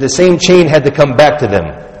ﷺ, the same chain had to come back to them.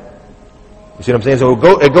 You see what I'm saying? So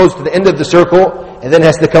it goes to the end of the circle and then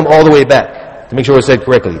has to come all the way back to make sure it's said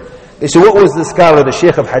correctly. They say, what was the scholar, the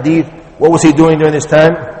Shaykh of Hadith, what was he doing during this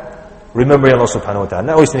time? Remembering Allah subhanahu wa ta'ala,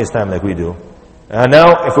 not wasting his time like we do. And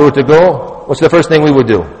now, if we were to go, what's the first thing we would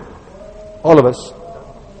do? All of us.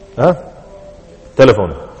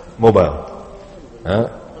 Telephone, mobile,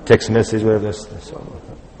 text message, whatever this.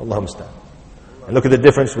 Allahumma musta'an. And look at the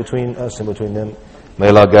difference between us and between them. May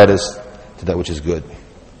Allah guide us to that which is good.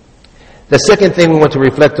 The second thing we want to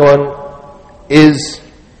reflect on is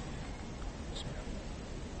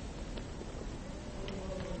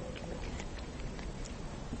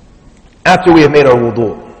after we have made our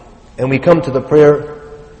wudu and we come to the prayer,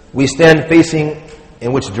 we stand facing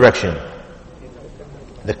in which direction?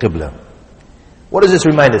 The Qibla. What does this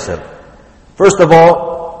remind us of? First of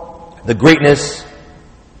all, the greatness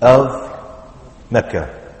of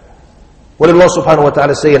Mecca. What did Allah subhanahu wa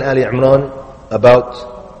ta'ala say in Ali Imran about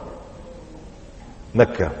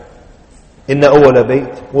Mecca? Inna awwala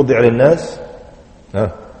bayt wudi'a lin-nas.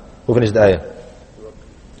 Who finished the ayah?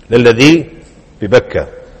 Lilladhi bi Mecca.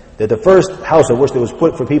 That the first house of which that was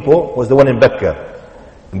put for people was the one in Mecca.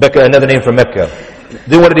 Mecca, another name for Mecca.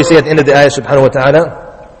 Then what did he say at the end of the ayah subhanahu wa ta'ala?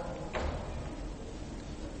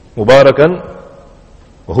 Mubarakan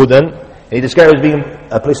wa hudan. And he described it as being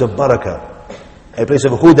a place of barakah, a place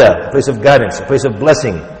of huda, a place of guidance, a place of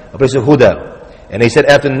blessing, a place of huda. And he said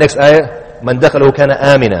after the next ayah, Man dakhalahu kana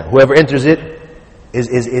amina. Whoever enters it,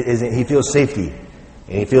 he feels safety.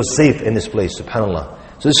 And he feels safe in this place, subhanAllah.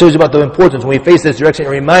 So this shows you about the importance. When we face this direction, it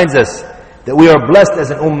reminds us that we are blessed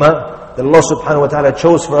as an ummah, that Allah subhanahu wa ta'ala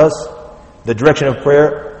chose for us the direction of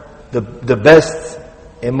prayer, the best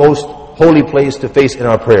and most holy place to face in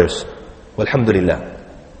our prayers. Walhamdulillah.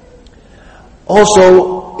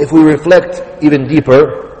 Also, if we reflect even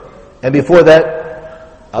deeper, and before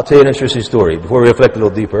that, I'll tell you an interesting story, before we reflect a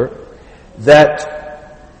little deeper, that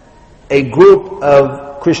a group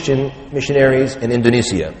of Christian missionaries in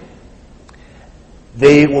Indonesia,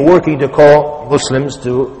 they were working to call Muslims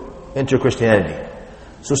to enter Christianity.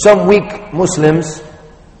 So some weak Muslims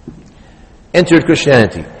entered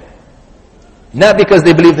Christianity. Not because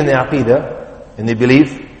they believed in the Aqidah, and they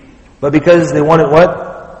believe, but because they wanted what?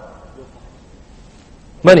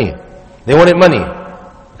 Money. They wanted money.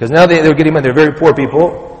 Because now they were getting money. They're very poor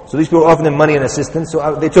people. So these people were offering them money and assistance,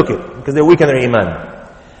 so they took it, because they're weak in their iman.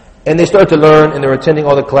 And they started to learn, and they were attending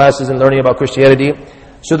all the classes and learning about Christianity.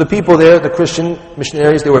 So the people there, the Christian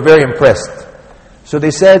missionaries, they were very impressed. So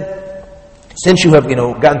they said, since you have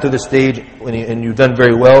gotten through this stage and you've done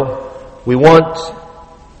very well, we want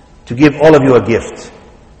to give all of you a gift.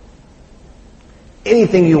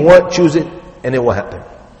 Anything you want, choose it, and it will happen.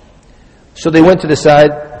 So they went to the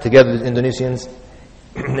side together, the Indonesians.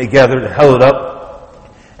 They gathered and held it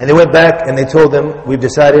up, and they went back and they told them, we've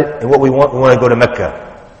decided, and what we want to go to Mecca.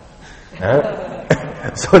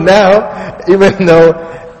 So now, even though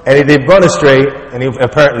they've gone astray, and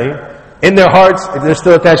apparently in their hearts they're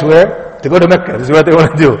still attached where? To go to Mecca. This is what they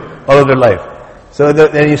want to do all of their life. So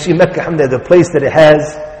and you see Mecca, alhamdulillah, the place that it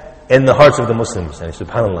has in the hearts of the Muslims. And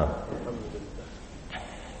subhanallah.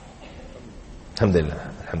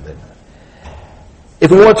 Alhamdulillah. Alhamdulillah.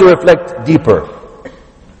 If we want to reflect deeper,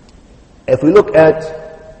 if we look at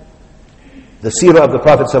the seerah of the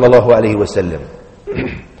Prophet sallallahu alaihi wasallam,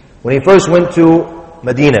 when he first went to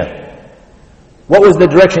Medina, what was the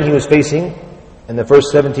direction he was facing in the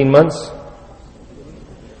first 17 months?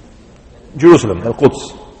 Jerusalem,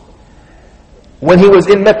 Al-Quds. When he was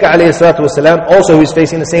in Mecca alayhi salatu wasalam, also he was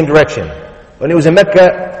facing the same direction. When he was in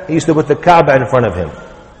Mecca, he used to put the Kaaba in front of him.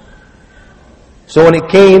 So when it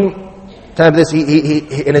came time for this, he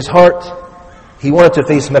in his heart, he wanted to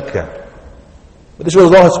face Mecca. But this is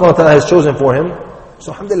what Allah subhanahu wa ta'ala has chosen for him.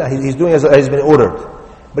 So alhamdulillah, he's doing as he's been ordered.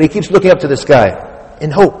 But he keeps looking up to the sky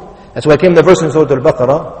in hope. That's why came the verse in Surah Al-Baqarah.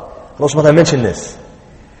 Allah subhanahu wa ta'ala mentioned this.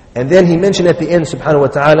 And then he mentioned at the end, subhanahu wa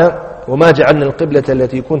ta'ala, وَمَا جَعَلْنَا الْقِبْلَةَ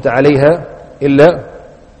الَّتِي كُنْتَ عَلَيْهَا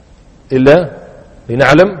إِلَّا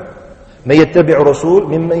لِنَعْلَمْ مَنْ يَتَّبِعُ رَسُولٍ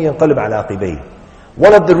مِمَّنْ يَنْقَلِبْ عَلَى عَقِبَيْهِ.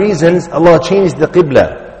 One of the reasons Allah changed the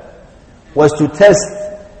Qibla was to test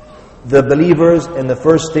the believers in the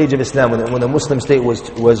first stage of Islam, when the Muslim state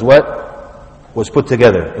was what? Was put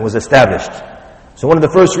together, it was established. So one of the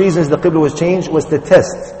first reasons the Qibla was changed was to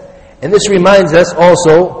test. And this reminds us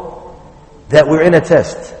also that we're in a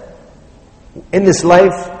test. In this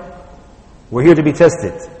life, we're here to be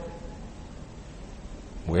tested.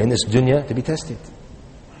 We're in this dunya to be tested.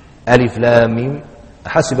 Alif Lam Mim.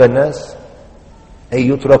 أحسب الناس أي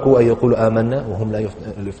يتركوا أن يقولوا آمنا وهم لا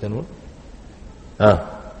يفتنون.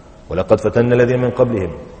 ولقد فتنا الذين من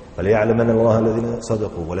قبلهم فليعلمن الله الذين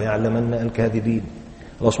صدقوا وليعلمن الكاذبين.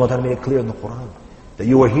 Allah subhanahu wa ta'ala made it clear in the Quran that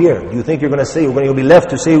you are here. Do you think you're going to say, you'll be left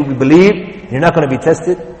to say we believe, and you're not going to be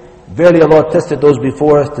tested? Verily Allah tested those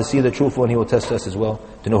before us to see the truthful, and He will test us as well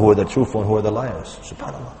to know who are the truthful and who are the liars.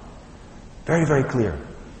 SubhanAllah. Very, very clear.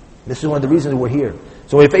 This is one of the reasons we're here.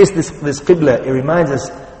 So when we face this qibla, it reminds us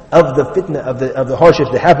of the fitna, of the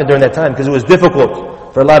hardships that happened during that time, because it was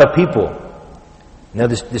difficult for a lot of people. Now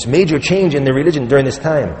this major change in the religion during this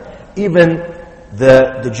time, even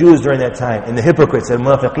the Jews during that time, and the hypocrites, and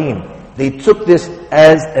munafiqeen, they took this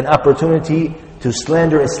as an opportunity to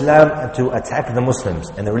slander Islam and to attack the Muslims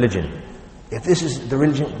and the religion. If this is the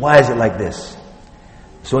religion, why is it like this?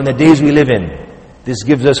 So in the days we live in, this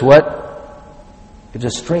gives us what? Gives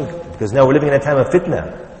us strength. Because now we're living in a time of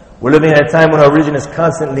fitna. We're living in a time when our religion is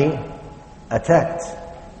constantly attacked.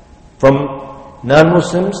 From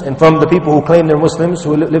non-Muslims and from the people who claim they're Muslims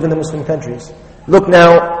who live in the Muslim countries. Look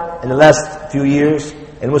now, in the last few years,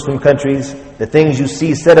 in Muslim countries, the things you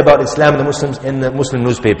see said about Islam and the Muslims in the Muslim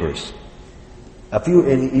newspapers. A few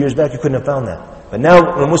years back you couldn't have found that. But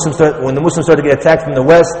now when the Muslims start to get attacked from the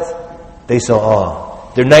West, they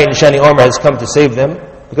saw, their knight in shining armor has come to save them.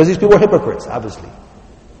 Because these people were hypocrites, obviously.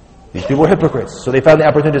 These people were hypocrites. So they found the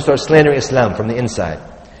opportunity to start slandering Islam from the inside.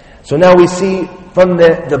 So now we see from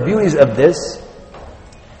the beauties of this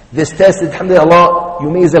test, alhamdulillah, Allah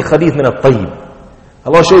yumiz al-khabith min al-tayyib.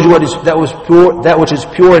 Allah shows you that which is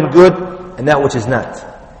pure and good, and that which is not.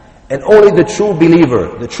 And only the true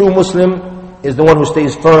believer, the true Muslim, is the one who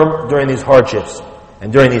stays firm during these hardships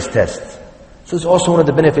and during these tests. So it's also one of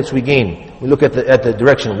the benefits we gain. We look at the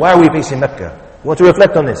direction. Why are we facing Mecca? We want to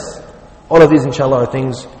reflect on this. All of these, inshallah, are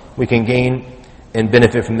things we can gain and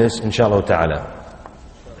benefit from this, inshallah ta'ala.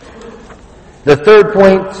 The third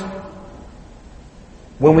point,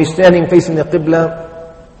 when we're standing facing the Qibla,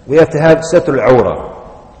 we have to have satr al-awra.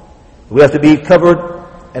 We have to be covered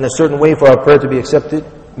in a certain way for our prayer to be accepted,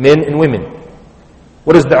 men and women.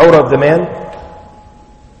 What is the awra of the man?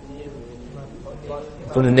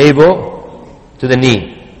 From the navel to the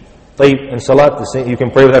knee. In salat, you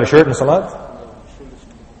can pray without a shirt in salat?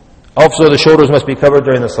 Also, the shoulders must be covered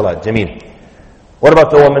during the salat. Jameel. What about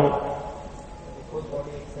the woman?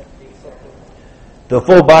 The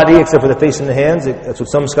full body except for the face and the hands. That's what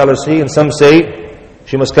some scholars see, and some say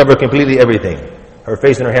she must cover completely everything. Her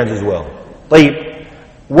face and her hands as well.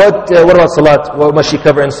 What about salat? What must she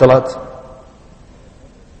cover in salat?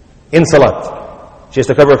 In salat. She has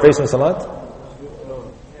to cover her face in salat?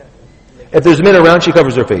 If there's men around, she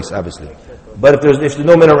covers her face, obviously. But if there's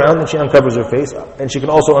no men around, then she uncovers her face, and she can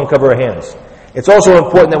also uncover her hands. It's also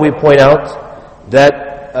important that we point out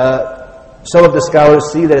that some of the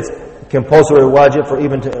scholars see that it's compulsory wajib for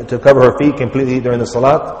even to cover her feet completely during the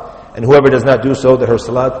salat, and whoever does not do so, that her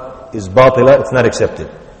salat is batila, it's not accepted.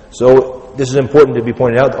 So this is important to be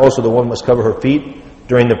pointed out. Also, the woman must cover her feet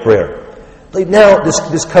during the prayer. Now,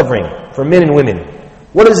 this covering for men and women,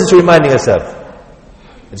 what is this reminding us of?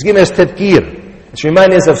 It's giving us tadkir. It's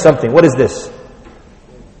reminding us of something. What is this?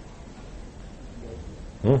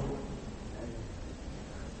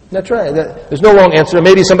 That's right. There's no wrong answer.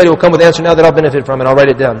 Maybe somebody will come with an answer now that I'll benefit from, and I'll write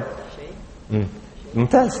it down.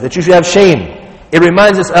 That you should have shame. It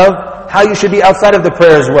reminds us of how you should be outside of the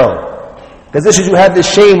prayer as well. Because this is, you have this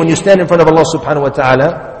shame when you stand in front of Allah subhanahu wa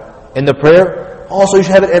ta'ala in the prayer. Also, you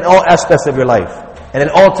should have it in all aspects of your life and in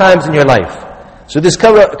all times in your life. So this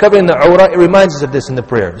covering the awra, it reminds us of this in the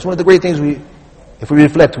prayer. It's one of the great things if we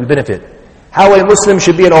reflect, we benefit. How a Muslim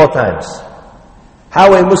should be at all times.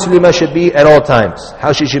 How a Muslimah should be at all times.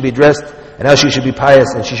 How she should be dressed, and how she should be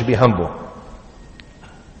pious, and she should be humble.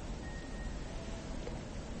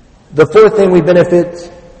 The fourth thing we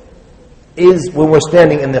benefit is when we're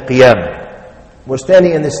standing in the qiyam. We're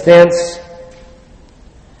standing in the stance.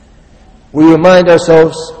 We remind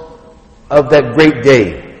ourselves of that great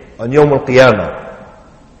day on Yawm al-Qiyamah,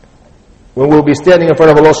 when we'll be standing in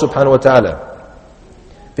front of Allah subhanahu wa ta'ala.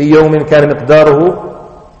 في يوم كان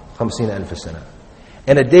مقداره 50,000 سنة.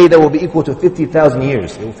 And a day that will be equal to 50,000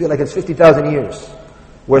 years. It will feel like it's 50,000 years.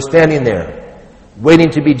 We're standing there, waiting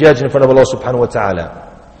to be judged in front of Allah subhanahu wa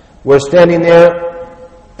ta'ala. We're standing there,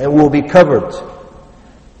 and we'll be covered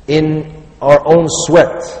in our own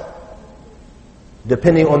sweat,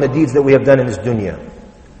 depending on the deeds that we have done in this dunya.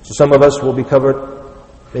 So some of us will be covered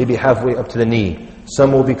maybe halfway up to the knee.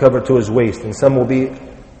 Some will be covered to his waist, and some will be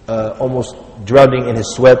almost drowning in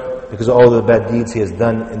his sweat because of all the bad deeds he has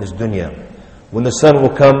done in this dunya. When the sun will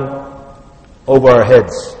come over our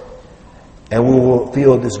heads, and we will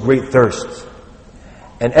feel this great thirst,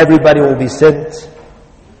 and everybody will be sent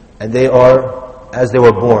and they are as they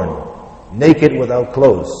were born, naked without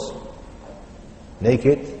clothes.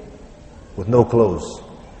 Naked with no clothes.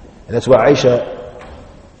 And that's why Aisha,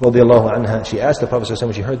 radiallahu anha, she asked the Prophet ﷺ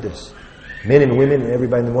when she heard this. Men and women and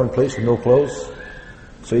everybody in one place with no clothes.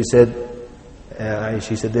 So he said,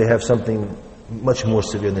 she said, they have something much more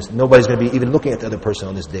severe than this. Nobody's going to be even looking at the other person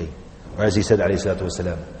on this day. Or as he said, alayhi salatu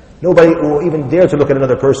wasalam, nobody will even dare to look at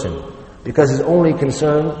another person because his only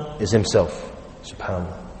concern is himself.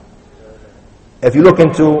 SubhanAllah. If you look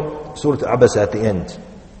into Surah Abasa at the end,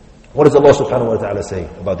 what does Allah subhanahu wa ta'ala say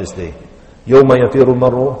about this day? يَوْمَ يَفِيرُ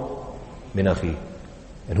الْمَرُّ مِنْ أَخِيهِ.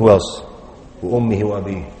 And who else? وَأُمِّهِ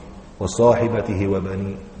وَأَبِيهِ وَصَاحِبَتِهِ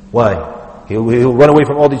وَبَنِيهِ. Why? He'll run away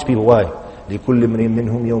from all these people. Why? لِكُلِّ مْرِئٍ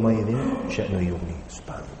مِّنْهُمْ يَوْمَئِذٍ شَأْنُ يُغْنِيهِ.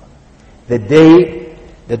 SubhanAllah. The day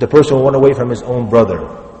that the person will run away from his own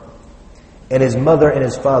brother, and his mother and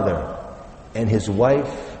his father, and his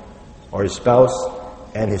wife or his spouse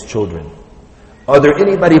and his children. Are there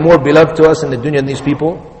anybody more beloved to us in the dunya than these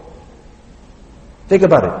people? Think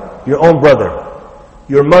about it. Your own brother,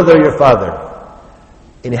 your mother, your father.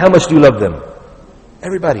 And how much do you love them?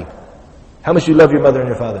 Everybody. How much do you love your mother and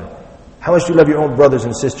your father? How much do you love your own brothers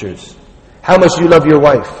and sisters? How much do you love your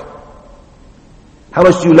wife? How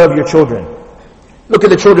much do you love your children? Look at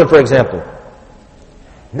the children, for example.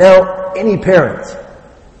 Now, any parent,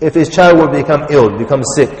 if his child will become ill, become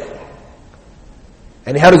sick,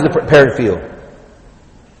 and how does the parent feel?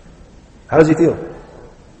 How does he feel?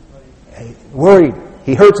 Worried.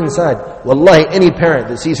 He hurts inside. Wallahi, any parent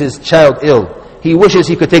that sees his child ill, he wishes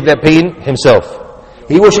he could take that pain himself.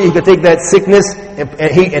 He wishes he could take that sickness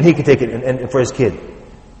and he could take it and for his kid.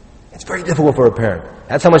 It's very difficult for a parent.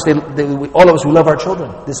 That's how much all of us who love our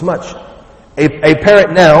children, this much. A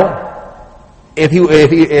parent now, if he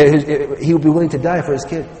would be willing to die for his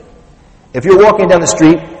kid. If you're walking down the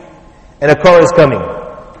street and a car is coming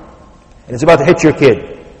and it's about to hit your kid,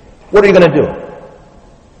 what are you going to do?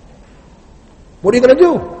 What are you going to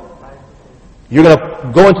do? You're going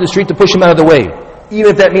to go into the street to push him out of the way,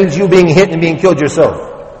 even if that means you being hit and being killed yourself,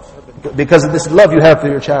 because of this love you have for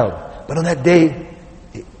your child. But on that day,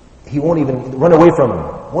 he won't even run away from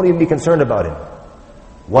him, won't even be concerned about him.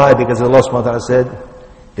 Why? Because Allah subhanahu wa ta'ala said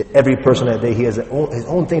that every person that day, he has his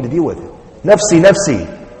own thing to deal with. Nafsi,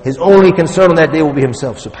 nafsi. His only concern on that day will be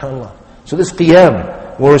himself, subhanAllah. So this qiyam,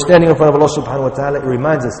 when we're standing in front of Allah subhanahu wa ta'ala, it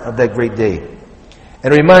reminds us of that great day.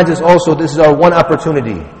 And it reminds us also this is our one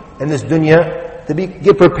opportunity in this dunya to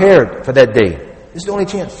get prepared for that day. This is the only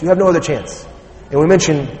chance. You have no other chance. And we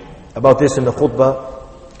mentioned about this in the khutbah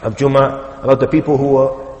of Jummah, about the people who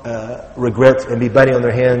regret and be biting on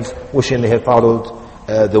their hands, wishing they had followed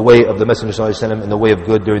the way of the Messenger sallallahu alaihi wasallam and the way of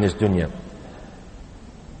good during this dunya.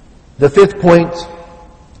 The fifth point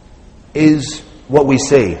is what we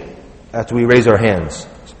say after we raise our hands.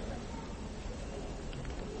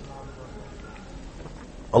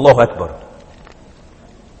 Allahu Akbar.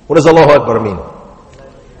 What does Allahu Akbar mean?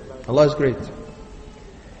 Allah is great.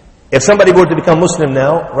 If somebody were to become Muslim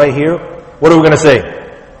now, right here, what are we going to say?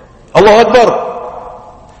 Allahu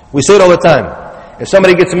Akbar. We say it all the time. If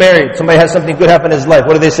somebody gets married, somebody has something good happen in his life,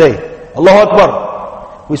 what do they say? Allahu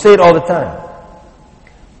Akbar. We say it all the time.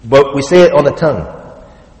 But we say it on the tongue.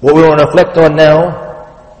 What we want to reflect on now,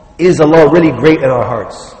 is Allah really great in our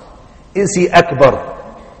hearts? Is He Akbar?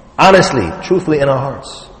 Honestly, truthfully in our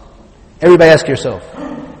hearts. Everybody ask yourself.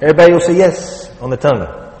 Everybody will say yes on the tongue.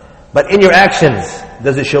 But in your actions,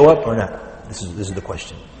 does it show up or not? This is the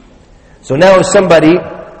question. So now if somebody,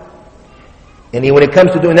 and when it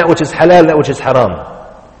comes to doing that which is halal, that which is haram,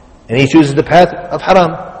 and he chooses the path of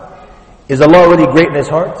haram, is Allah really great in his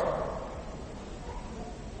heart?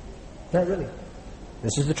 Not really.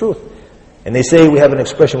 This is the truth. And they say, we have an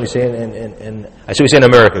expression we say in I say we say in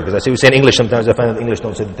America, because I say we say in English sometimes, I find that the English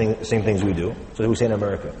don't say the same things we do. So we say in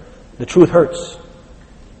America. The truth hurts.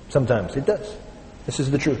 Sometimes it does. This is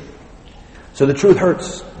the truth. So the truth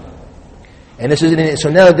hurts. And this is, so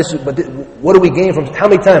now what do we gain from, how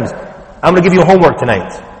many times? I'm going to give you homework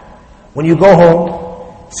tonight. When you go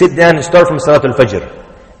home, sit down and start from Salat al-Fajr.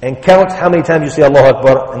 And count how many times you say Allahu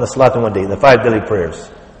Akbar in the Salat in one day, the 5 daily prayers.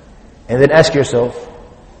 And then ask yourself,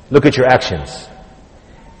 look at your actions.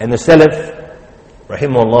 And the Salaf,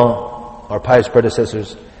 rahimahullah, our pious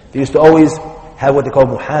predecessors, they used to always have what they call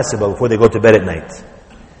muhasabah before they go to bed at night.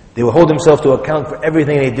 They would hold themselves to account for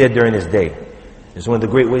everything they did during this day. It's one of the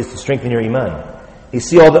great ways to strengthen your iman. You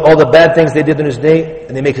see all the bad things they did in this day,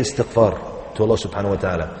 and they make istighfar to Allah subhanahu wa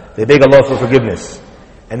ta'ala. They beg Allah for forgiveness.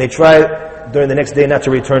 And they try during the next day not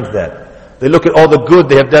to return to that. They look at all the good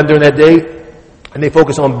they have done during that day, and they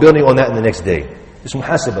focus on building on that in the next day. It's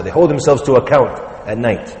muhasabah. They hold themselves to account at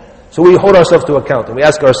night. So we hold ourselves to account and we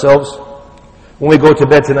ask ourselves, when we go to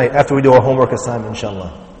bed tonight, after we do our homework assignment,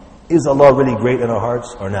 inshallah, is Allah really great in our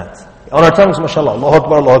hearts or not? On our tongues, mashallah, Allahu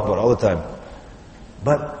Akbar, all the time.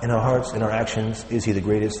 But in our hearts, in our actions, is He the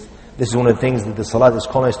greatest? This is one of the things that the salat is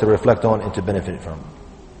calling us to reflect on and to benefit from.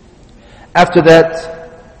 After that,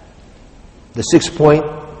 the sixth point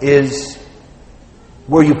is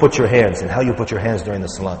where you put your hands and how you put your hands during the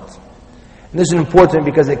salat. And this is important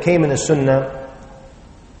because it came in the sunnah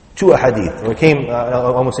to a hadith, or it came, I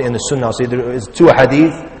won't say in the sunnah, I'll say there is to a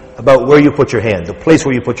hadith about where you put your hand, the place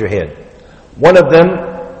where you put your hand. One of them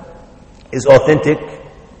is authentic,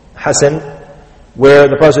 Hasan, where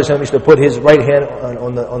the Prophet ﷺ used to put his right hand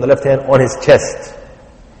on the left hand on his chest.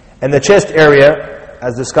 And the chest area,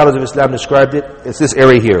 as the scholars of Islam described it, it's this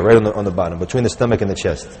area here, right on the bottom, between the stomach and the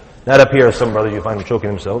chest. Not up here, as some brothers you find them choking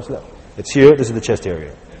themselves. No. It's here, this is the chest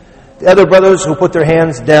area. The other brothers who put their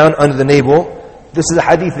hands down under the navel, this is a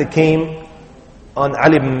hadith that came on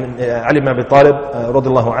Ali ibn Abi Talib,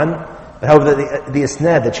 radiallahu anhu. However, the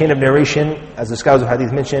isnad, the chain of narration, as the scholars of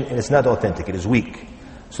hadith mentioned, it is not authentic, it is weak.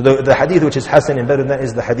 So the hadith which is Hasan and better than that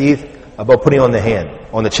is the hadith about putting on the hand,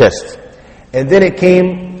 on the chest. And then it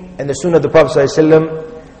came in the sunnah of the Prophet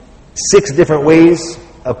ﷺ, 6 different ways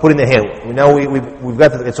of putting the hand. Now we've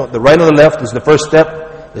got it's on the right and the left is the first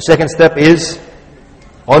step. The second step is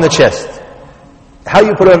on the chest. How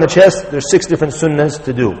you put it on the chest, there's 6 different sunnahs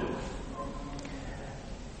to do.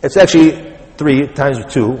 It's actually 3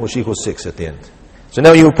 times 2, which equals 6 at the end. So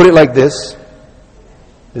now you put it like this.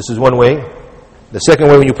 This is one way. The second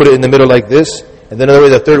way, when you put it in the middle like this, and then another way,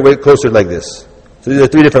 the third way, closer like this. So these are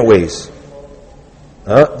 3 different ways.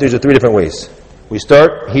 These are 3 different ways. We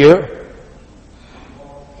start here,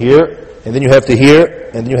 here, and then you have to here,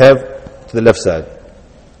 and then you have to the left side.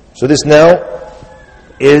 So this now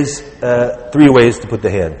is 3 ways to put the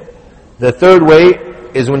hand. The third way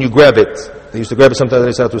is when you grab it. They used to grab it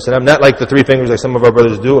sometimes, not like the 3 fingers like some of our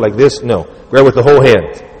brothers do, like this. No, grab with the whole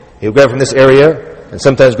hand. You grab from this area, and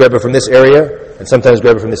sometimes grab it from this area, and sometimes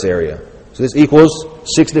grab it from this area. So this equals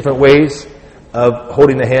 6 different ways of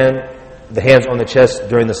holding the hands on the chest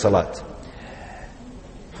during the salat.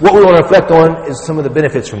 What we want to reflect on is some of the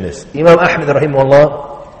benefits from this. Imam Ahmed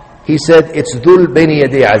rahimahullah, he said, it's dhul bayni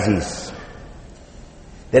yaday aziz.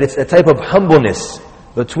 That it's a type of humbleness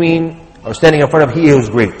between, or standing in front of He who is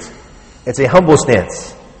great. It's a humble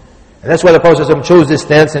stance. And that's why the Prophet ﷺ chose this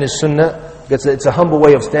stance in his sunnah, because it's a humble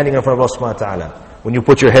way of standing in front of Allah subhanahu wa ta'ala. When you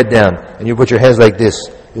put your head down, and you put your hands like this,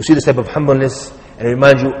 you'll see this type of humbleness, and it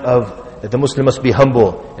reminds you of that the Muslim must be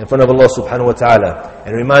humble in front of Allah subhanahu wa ta'ala.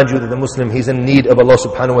 And it reminds you that the Muslim, he's in need of Allah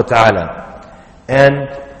subhanahu wa ta'ala. And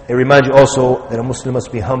it reminds you also that a Muslim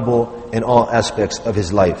must be humble in all aspects of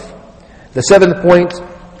his life. The 7th point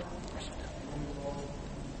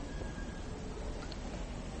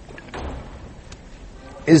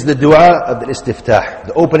is the dua of the istiftah,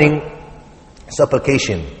 the opening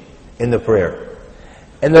supplication in the prayer.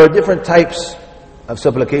 And there are different types of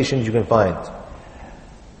supplications you can find.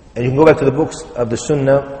 And you can go back to the books of the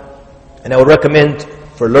Sunnah, and I would recommend,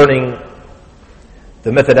 for learning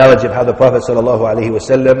the methodology of how the Prophet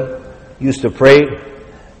ﷺ used to pray,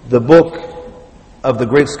 the book of the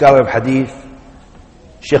great scholar of Hadith,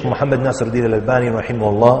 Sheikh Muhammad Nasruddin al-Albani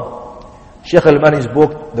rahimahullah. Sheikh al-Albani's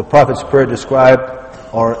book, The Prophet's Prayer Described,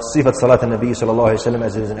 or Sifat Salat al-Nabi sallallahu alayhi wa sallam,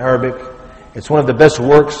 as it is in Arabic. It's one of the best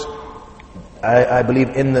works, I believe,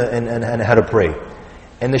 in how to pray.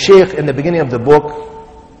 And the Shaykh, in the beginning of the book,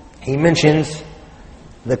 he mentions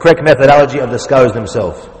the correct methodology of the scholars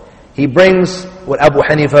themselves. He brings what Abu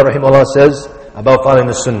Hanifa rahimahullah says about following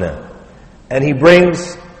the Sunnah. And he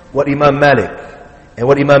brings what Imam Malik, and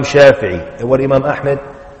what Imam Shafi'i, and what Imam Ahmed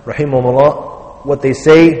rahimahullah, what they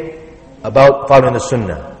say about following the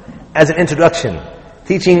Sunnah. As an introduction,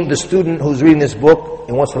 teaching the student who's reading this book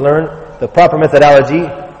and wants to learn the proper methodology.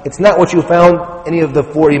 It's not what you found any of the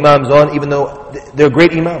 4 Imams on, even though they're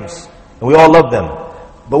great Imams, and we all love them.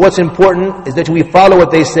 But what's important is that we follow what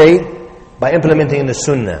they say by implementing the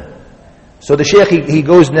Sunnah. So the Shaykh, he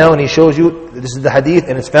goes now and he shows you, this is the Hadith,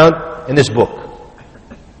 and it's found in this book.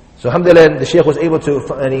 So alhamdulillah, the Shaykh was able to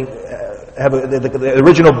have the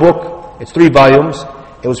original book. It's 3 volumes.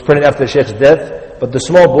 It was printed after the Shaykh's death. But the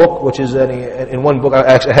small book, which is in one book, I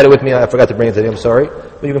actually had it with me, I forgot to bring it today, I'm sorry.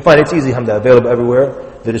 But you can find it, it's easy, alhamdulillah, available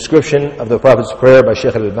everywhere. The description of the Prophet's prayer by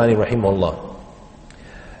Shaykh al-Albani rahimahullah.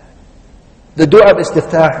 The dua of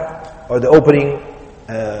istiftah, or the opening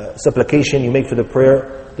supplication you make for the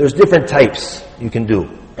prayer, there's different types you can do.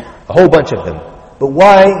 A whole bunch of them. But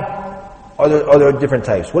why are there different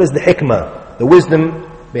types? What is the hikmah, the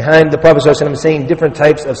wisdom behind the Prophet ﷺ saying different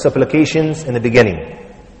types of supplications in the beginning?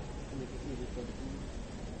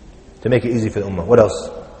 to make it easy for the ummah. What else?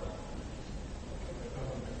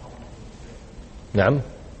 Naam?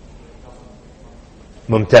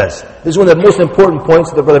 Mumtaz. This is one of the most important points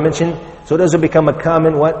that the brother mentioned, so it doesn't become a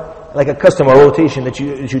common, like a custom or rotation that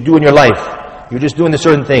you do in your life. You're just doing a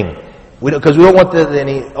certain thing. Because we don't want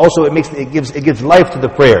also it gives life to the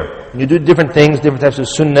prayer. When you do different things, different types of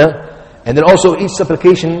sunnah, and then also each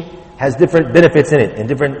supplication has different benefits in it, and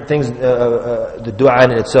different things, the dua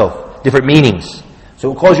in itself, different meanings.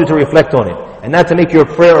 So it calls you to reflect on it, and not to make your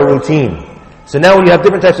prayer a routine. So now when you have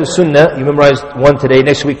different types of sunnah, you memorize one today,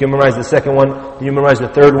 next week you memorize the second one, then you memorize the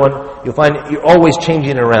third one, you'll find you're always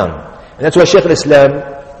changing it around. And that's why Shaykh al-Islam,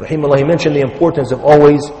 rahimahullah, he mentioned the importance of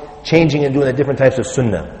always changing and doing the different types of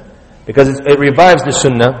sunnah. Because it revives the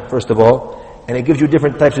sunnah, first of all, and it gives you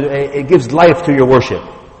different types of, it gives life to your worship.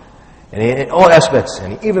 And in all aspects.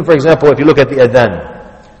 And even, for example, if you look at the adhan,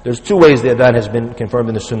 there's two ways the adhan has been confirmed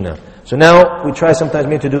in the sunnah. So now, we try sometimes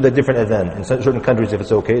maybe to do the different adhan. In certain countries, if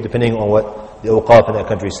it's okay, depending on what the awqaf in that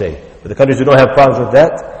country say. But the countries who don't have problems with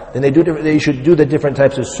that, then they should do the different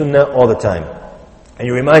types of sunnah all the time. And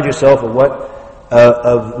you remind yourself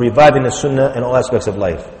of reviving the sunnah in all aspects of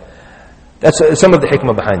life. That's some of the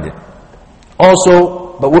hikmah behind it.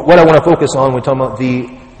 Also, but what I want to focus on, we're talking about the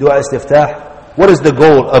dua istiftah. What is the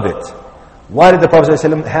goal of it? Why did the Prophet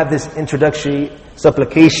ﷺ have this introductory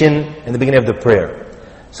supplication in the beginning of the prayer?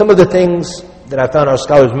 Some of the things that I found our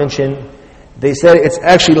scholars mention, they said it's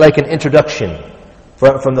actually like an introduction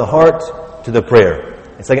from the heart to the prayer.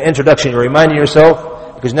 It's like an introduction. You're reminding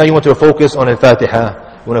yourself, because now you want to focus on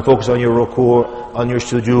al-Fatiha, you want to focus on your ruku', on your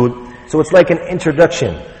sujood. So it's like an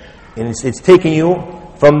introduction. And it's taking you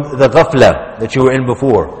from the ghafla that you were in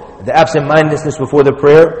before, the absent-mindedness before the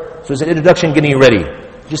prayer. So it's an introduction getting you ready.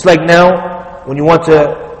 Just like now, when you want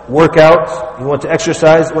to work out, you want to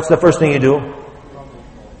exercise, what's the first thing you do?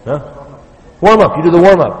 Warm up. You do the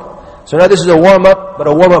warm up. So now this is a warm up, but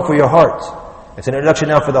a warm up for your heart. It's an introduction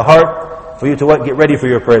now for the heart, for you to get ready for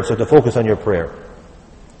your prayer, so to focus on your prayer.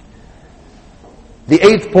 The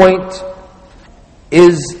 8th point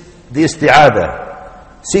is the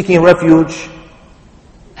isti'adah, seeking refuge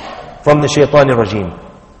from the shaitan al-rajim,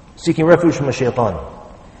 seeking refuge from the shaitan.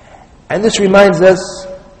 And this reminds us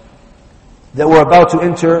that we're about to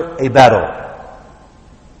enter a battle.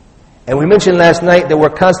 And we mentioned last night that we're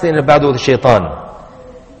constantly in a battle with the shaitan.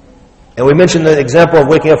 And we mentioned the example of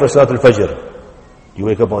waking up for Salat al-Fajr. You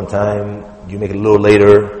wake up on time, you make it a little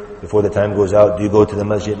later, before the time goes out, do you go to the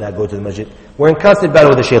masjid, not go to the masjid? We're in constant battle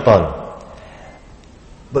with the shaitan.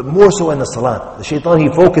 But more so in the salat. The shaitan, he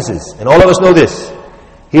focuses, and all of us know this.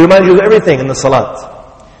 He reminds you of everything in the salat.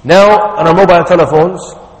 Now, on our mobile telephones,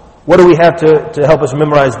 what do we have to help us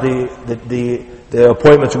memorize the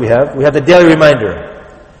appointments we have? We have the daily reminder.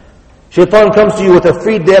 Shaitan comes to you with a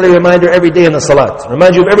free daily reminder every day in the salat.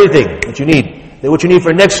 Reminds you of everything that you need. What you need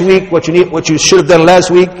for next week, what you should have done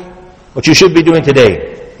last week, what you should be doing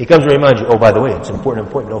today. He comes to remind you, oh, by the way, it's an important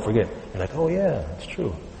appointment, don't forget. You're like, oh yeah, it's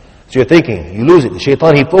true. So you're thinking, you lose it. The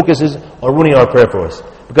shaitan, he focuses on ruining our prayer for us.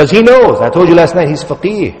 Because he knows, I told you last night, he's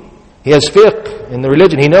faqih. He has fiqh in the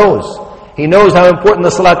religion, he knows. He knows how important the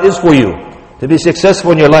salat is for you, to be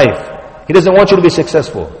successful in your life. He doesn't want you to be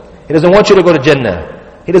successful. He doesn't want you to go to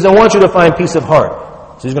Jannah. He doesn't want you to find peace of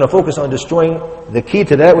heart. So he's going to focus on destroying the key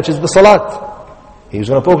to that, which is the salat. He's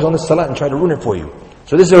going to focus on the salat and try to ruin it for you.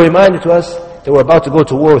 So this is a reminder to us that we're about to go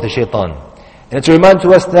to war with the shaitan. And it's a reminder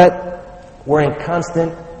to us that we're in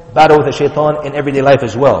constant battle with the shaitan in everyday life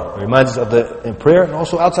as well. It reminds us of in prayer and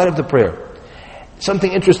also outside of the prayer.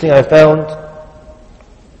 Something interesting I found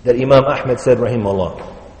that Imam Ahmed said,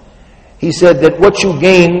 rahimahullah. He said that what you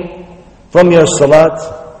gain from your salat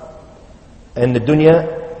and the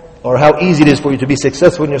dunya, or how easy it is for you to be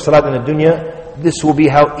successful in your salat and the dunya, this will be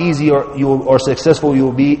how easy or successful you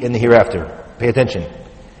will be in the hereafter. Pay attention.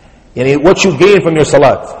 Yani what you gain from your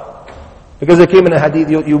salat. Because it came in a hadith,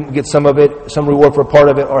 you get some of it, some reward for part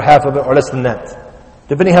of it, or half of it, or less than that.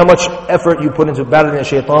 Depending how much effort you put into battling the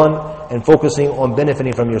shaitan and focusing on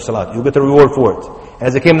benefiting from your salat. You'll get the reward for it. And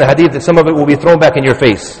as it came in the hadith, that some of it will be thrown back in your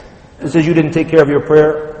face. This is you didn't take care of your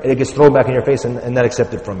prayer, and it gets thrown back in your face and not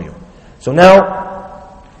accepted from you. So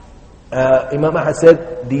now, Imam Ahmad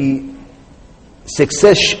said, the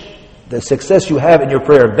success you have in your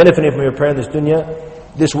prayer, benefiting from your prayer in this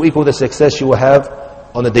dunya, this will equal the success you will have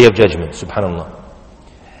on the Day of Judgment, subhanAllah.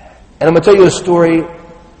 And I'm going to tell you a story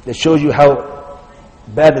that shows you how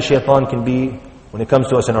bad the shaitan can be when it comes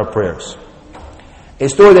to us in our prayers. A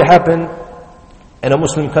story that happened in a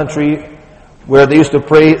Muslim country where they used to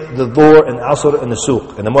pray the Dhuhr and Asr in the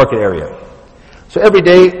souk, in the market area. So every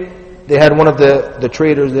day they had one of the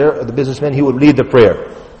traders there, or the businessmen, he would lead the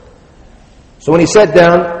prayer. So when he sat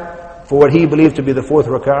down, for what he believed to be the fourth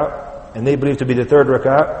rak'ah, and they believed to be the third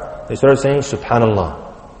rak'ah, they started saying, Subhanallah,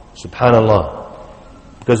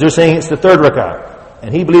 Subhanallah. Because they're saying it's the third rak'ah,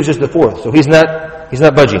 and he believes it's the fourth, so he's not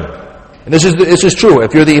budging. And this is true.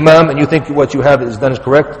 If you're the imam and you think what you have is done is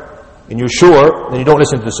correct, and you're sure, then you don't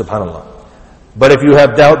listen to the Subhanallah. But if you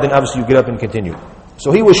have doubt, then obviously you get up and continue.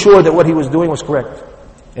 So he was sure that what he was doing was correct,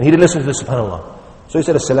 and he didn't listen to the Subhanallah. So he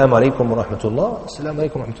said, Assalamu alaikum wa rahmatullah, Assalamu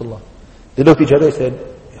alaikum wa rahmatullah. They looked at each other and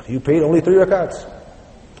said, you prayed only 3 rakats.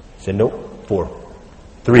 He said, no, 4.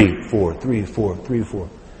 3, 4, 3, 4, 3, 4.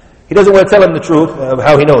 He doesn't want to tell them the truth of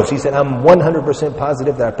how he knows. He said, I'm 100%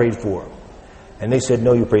 positive that I prayed 4. And they said,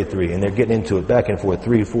 no, you prayed 3. And they're getting into it, back and forth,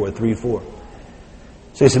 3, 4, 3, 4.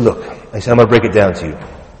 So he said, look, I said, I'm going to break it down to you.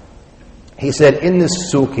 He said, in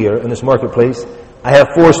this souk here, in this marketplace, I have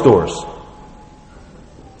 4 stores.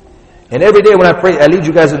 And every day when I pray, I lead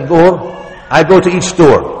you guys in dhuhr, I go to each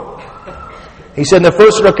store. He said, in the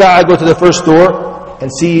first rak'ah, I go to the first store and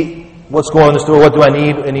see what's going on in the store, what do I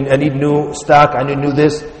need? I need new stock, I need new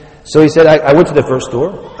this. So he said, I went to the first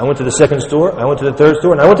store, I went to the second store, I went to the third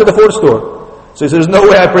store, and I went to the fourth store. So he said, there's no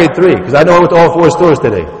way I prayed 3, because I know I went to all 4 stores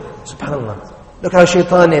today. SubhanAllah. Look how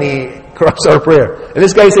shaitan, and he corrupts our prayer. And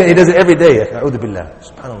this guy is saying he does it every day. A'udhu billah.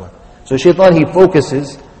 SubhanAllah. So shaitan, he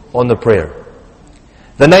focuses on the prayer.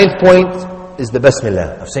 The 9th point is the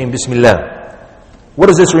Bismillah, of saying Bismillah. What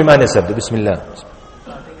does this remind us of, the Bismillah?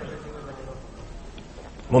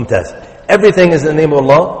 Mumtaz. Everything is in the name of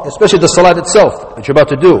Allah, especially the salat itself that you're about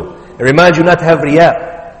to do. It reminds you not to have riyah.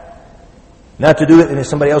 Not to do it and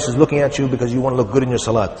somebody else is looking at you because you want to look good in your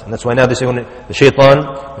salat. And that's why now they say when the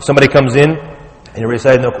shaitan, if somebody comes in and you're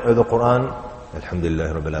reciting the Quran,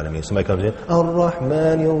 Alhamdulillah Rabbil Alameen, somebody comes in,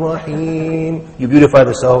 Ar-Rahman Ar-Rahim, you beautify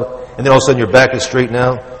the salat, and then all of a sudden your back is straight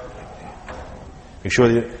now. You're sure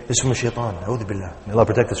this is from the shaitan. A'udhu billah. May Allah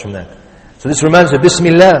protect us from that. So this reminds us of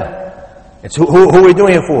Bismillah. It's who are we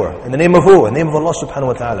doing it for? In the name of who? In the name of Allah subhanahu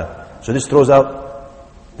wa ta'ala. So this throws out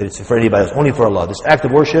that it's for anybody else, only for Allah. This act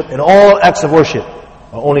of worship and all acts of worship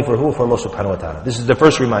are only for who? For Allah subhanahu wa ta'ala. This is the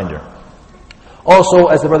first reminder. Also,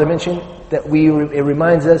 as the brother mentioned, that it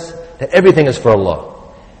reminds us that everything is for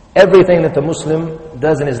Allah. Everything that the Muslim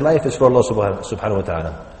does in his life is for Allah subhanahu wa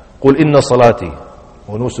ta'ala. قُلْ إِنَّ صَلَاتِي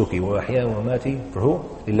وَنُسُكِي وَأَحْيَاءِ وَمَمَاتِي For who?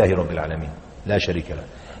 لِلَّهِ رَبِّ الْعَالَمِينَ لَا شَرِيكَ لَهُ.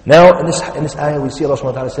 Now, in this ayah, we see Allah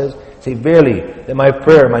subhanahu wa ta'ala say, verily, that my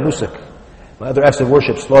prayer, my nusuk, my other acts of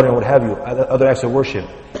worship, slaughtering, what have you, other acts of worship,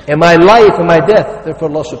 and my life and my death, they're for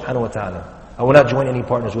Allah subhanahu wa ta'ala. I will not join any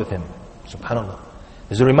partners with Him. Subhanallah.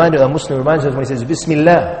 There's a reminder, a Muslim reminds us when he says,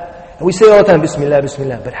 Bismillah. And we say all the time, Bismillah,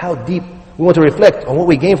 Bismillah. But how deep? We want to reflect on what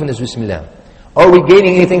we gain from this Bismillah. Are we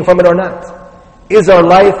gaining anything from it or not? Is our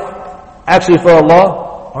life actually for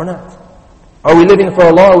Allah or not? Are we living for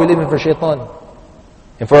Allah or are we living for shaitan?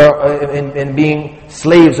 And for in being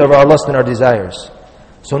slaves of our lust and our desires.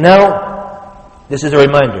 So now, this is a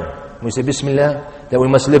reminder. When we say Bismillah, that we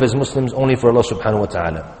must live as Muslims only for Allah subhanahu wa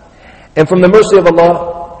ta'ala. And from the mercy of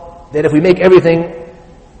Allah, that if we make everything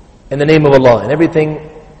in the name of Allah, and everything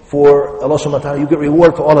for Allah subhanahu wa ta'ala, you get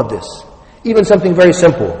reward for all of this. Even something very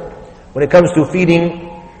simple. When it comes to feeding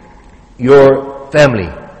your family.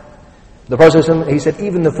 The Prophet, he said,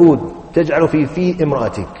 even the food, تَجْعَلُ فِي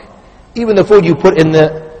إِمْرَأَتِكَ. Even the food you put in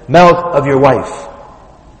the mouth of your wife.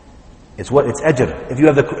 It's ajr, if you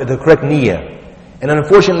have the correct niyyah. And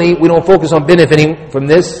unfortunately, we don't focus on benefiting from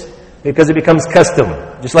this because it becomes custom.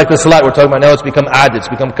 Just like the salat we're talking about now, it's become aad, it's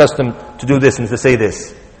become custom to do this and to say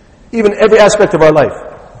this. Even every aspect of our life.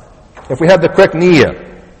 If we have the correct niyyah,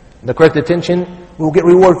 the correct attention, we will get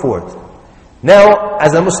reward for it. Now,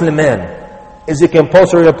 as a Muslim man, is it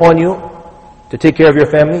compulsory upon you to take care of your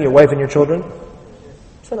family, your wife and your children?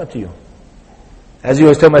 It's not up to you. As you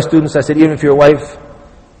always tell my students, I said, even if your wife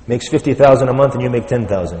makes 50,000 a month and you make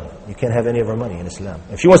 10,000, you can't have any of her money in Islam.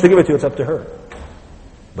 If she wants to give it to you, it's up to her.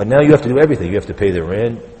 But now you have to do everything. You have to pay the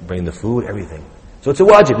rent, bring the food, everything. So it's a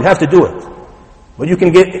wajib. You have to do it. But you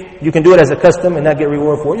can do it as a custom and not get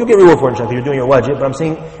reward for it. You'll get reward for it, inshallah, if you're doing your wajib. But I'm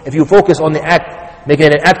saying, if you focus on the act, making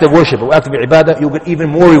it an act of worship, or act of ibadah, you'll get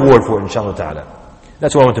even more reward for it, inshallah ta'ala.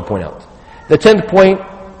 That's what I want to point out. The 10th point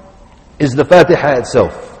is the Fatiha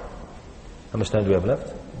itself. How much time do we have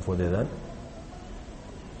left before they're done?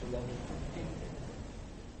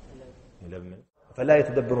 11 minutes. فَلَا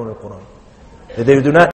يَتَدَبَّرُونَ الْقُرْآنَ. They do not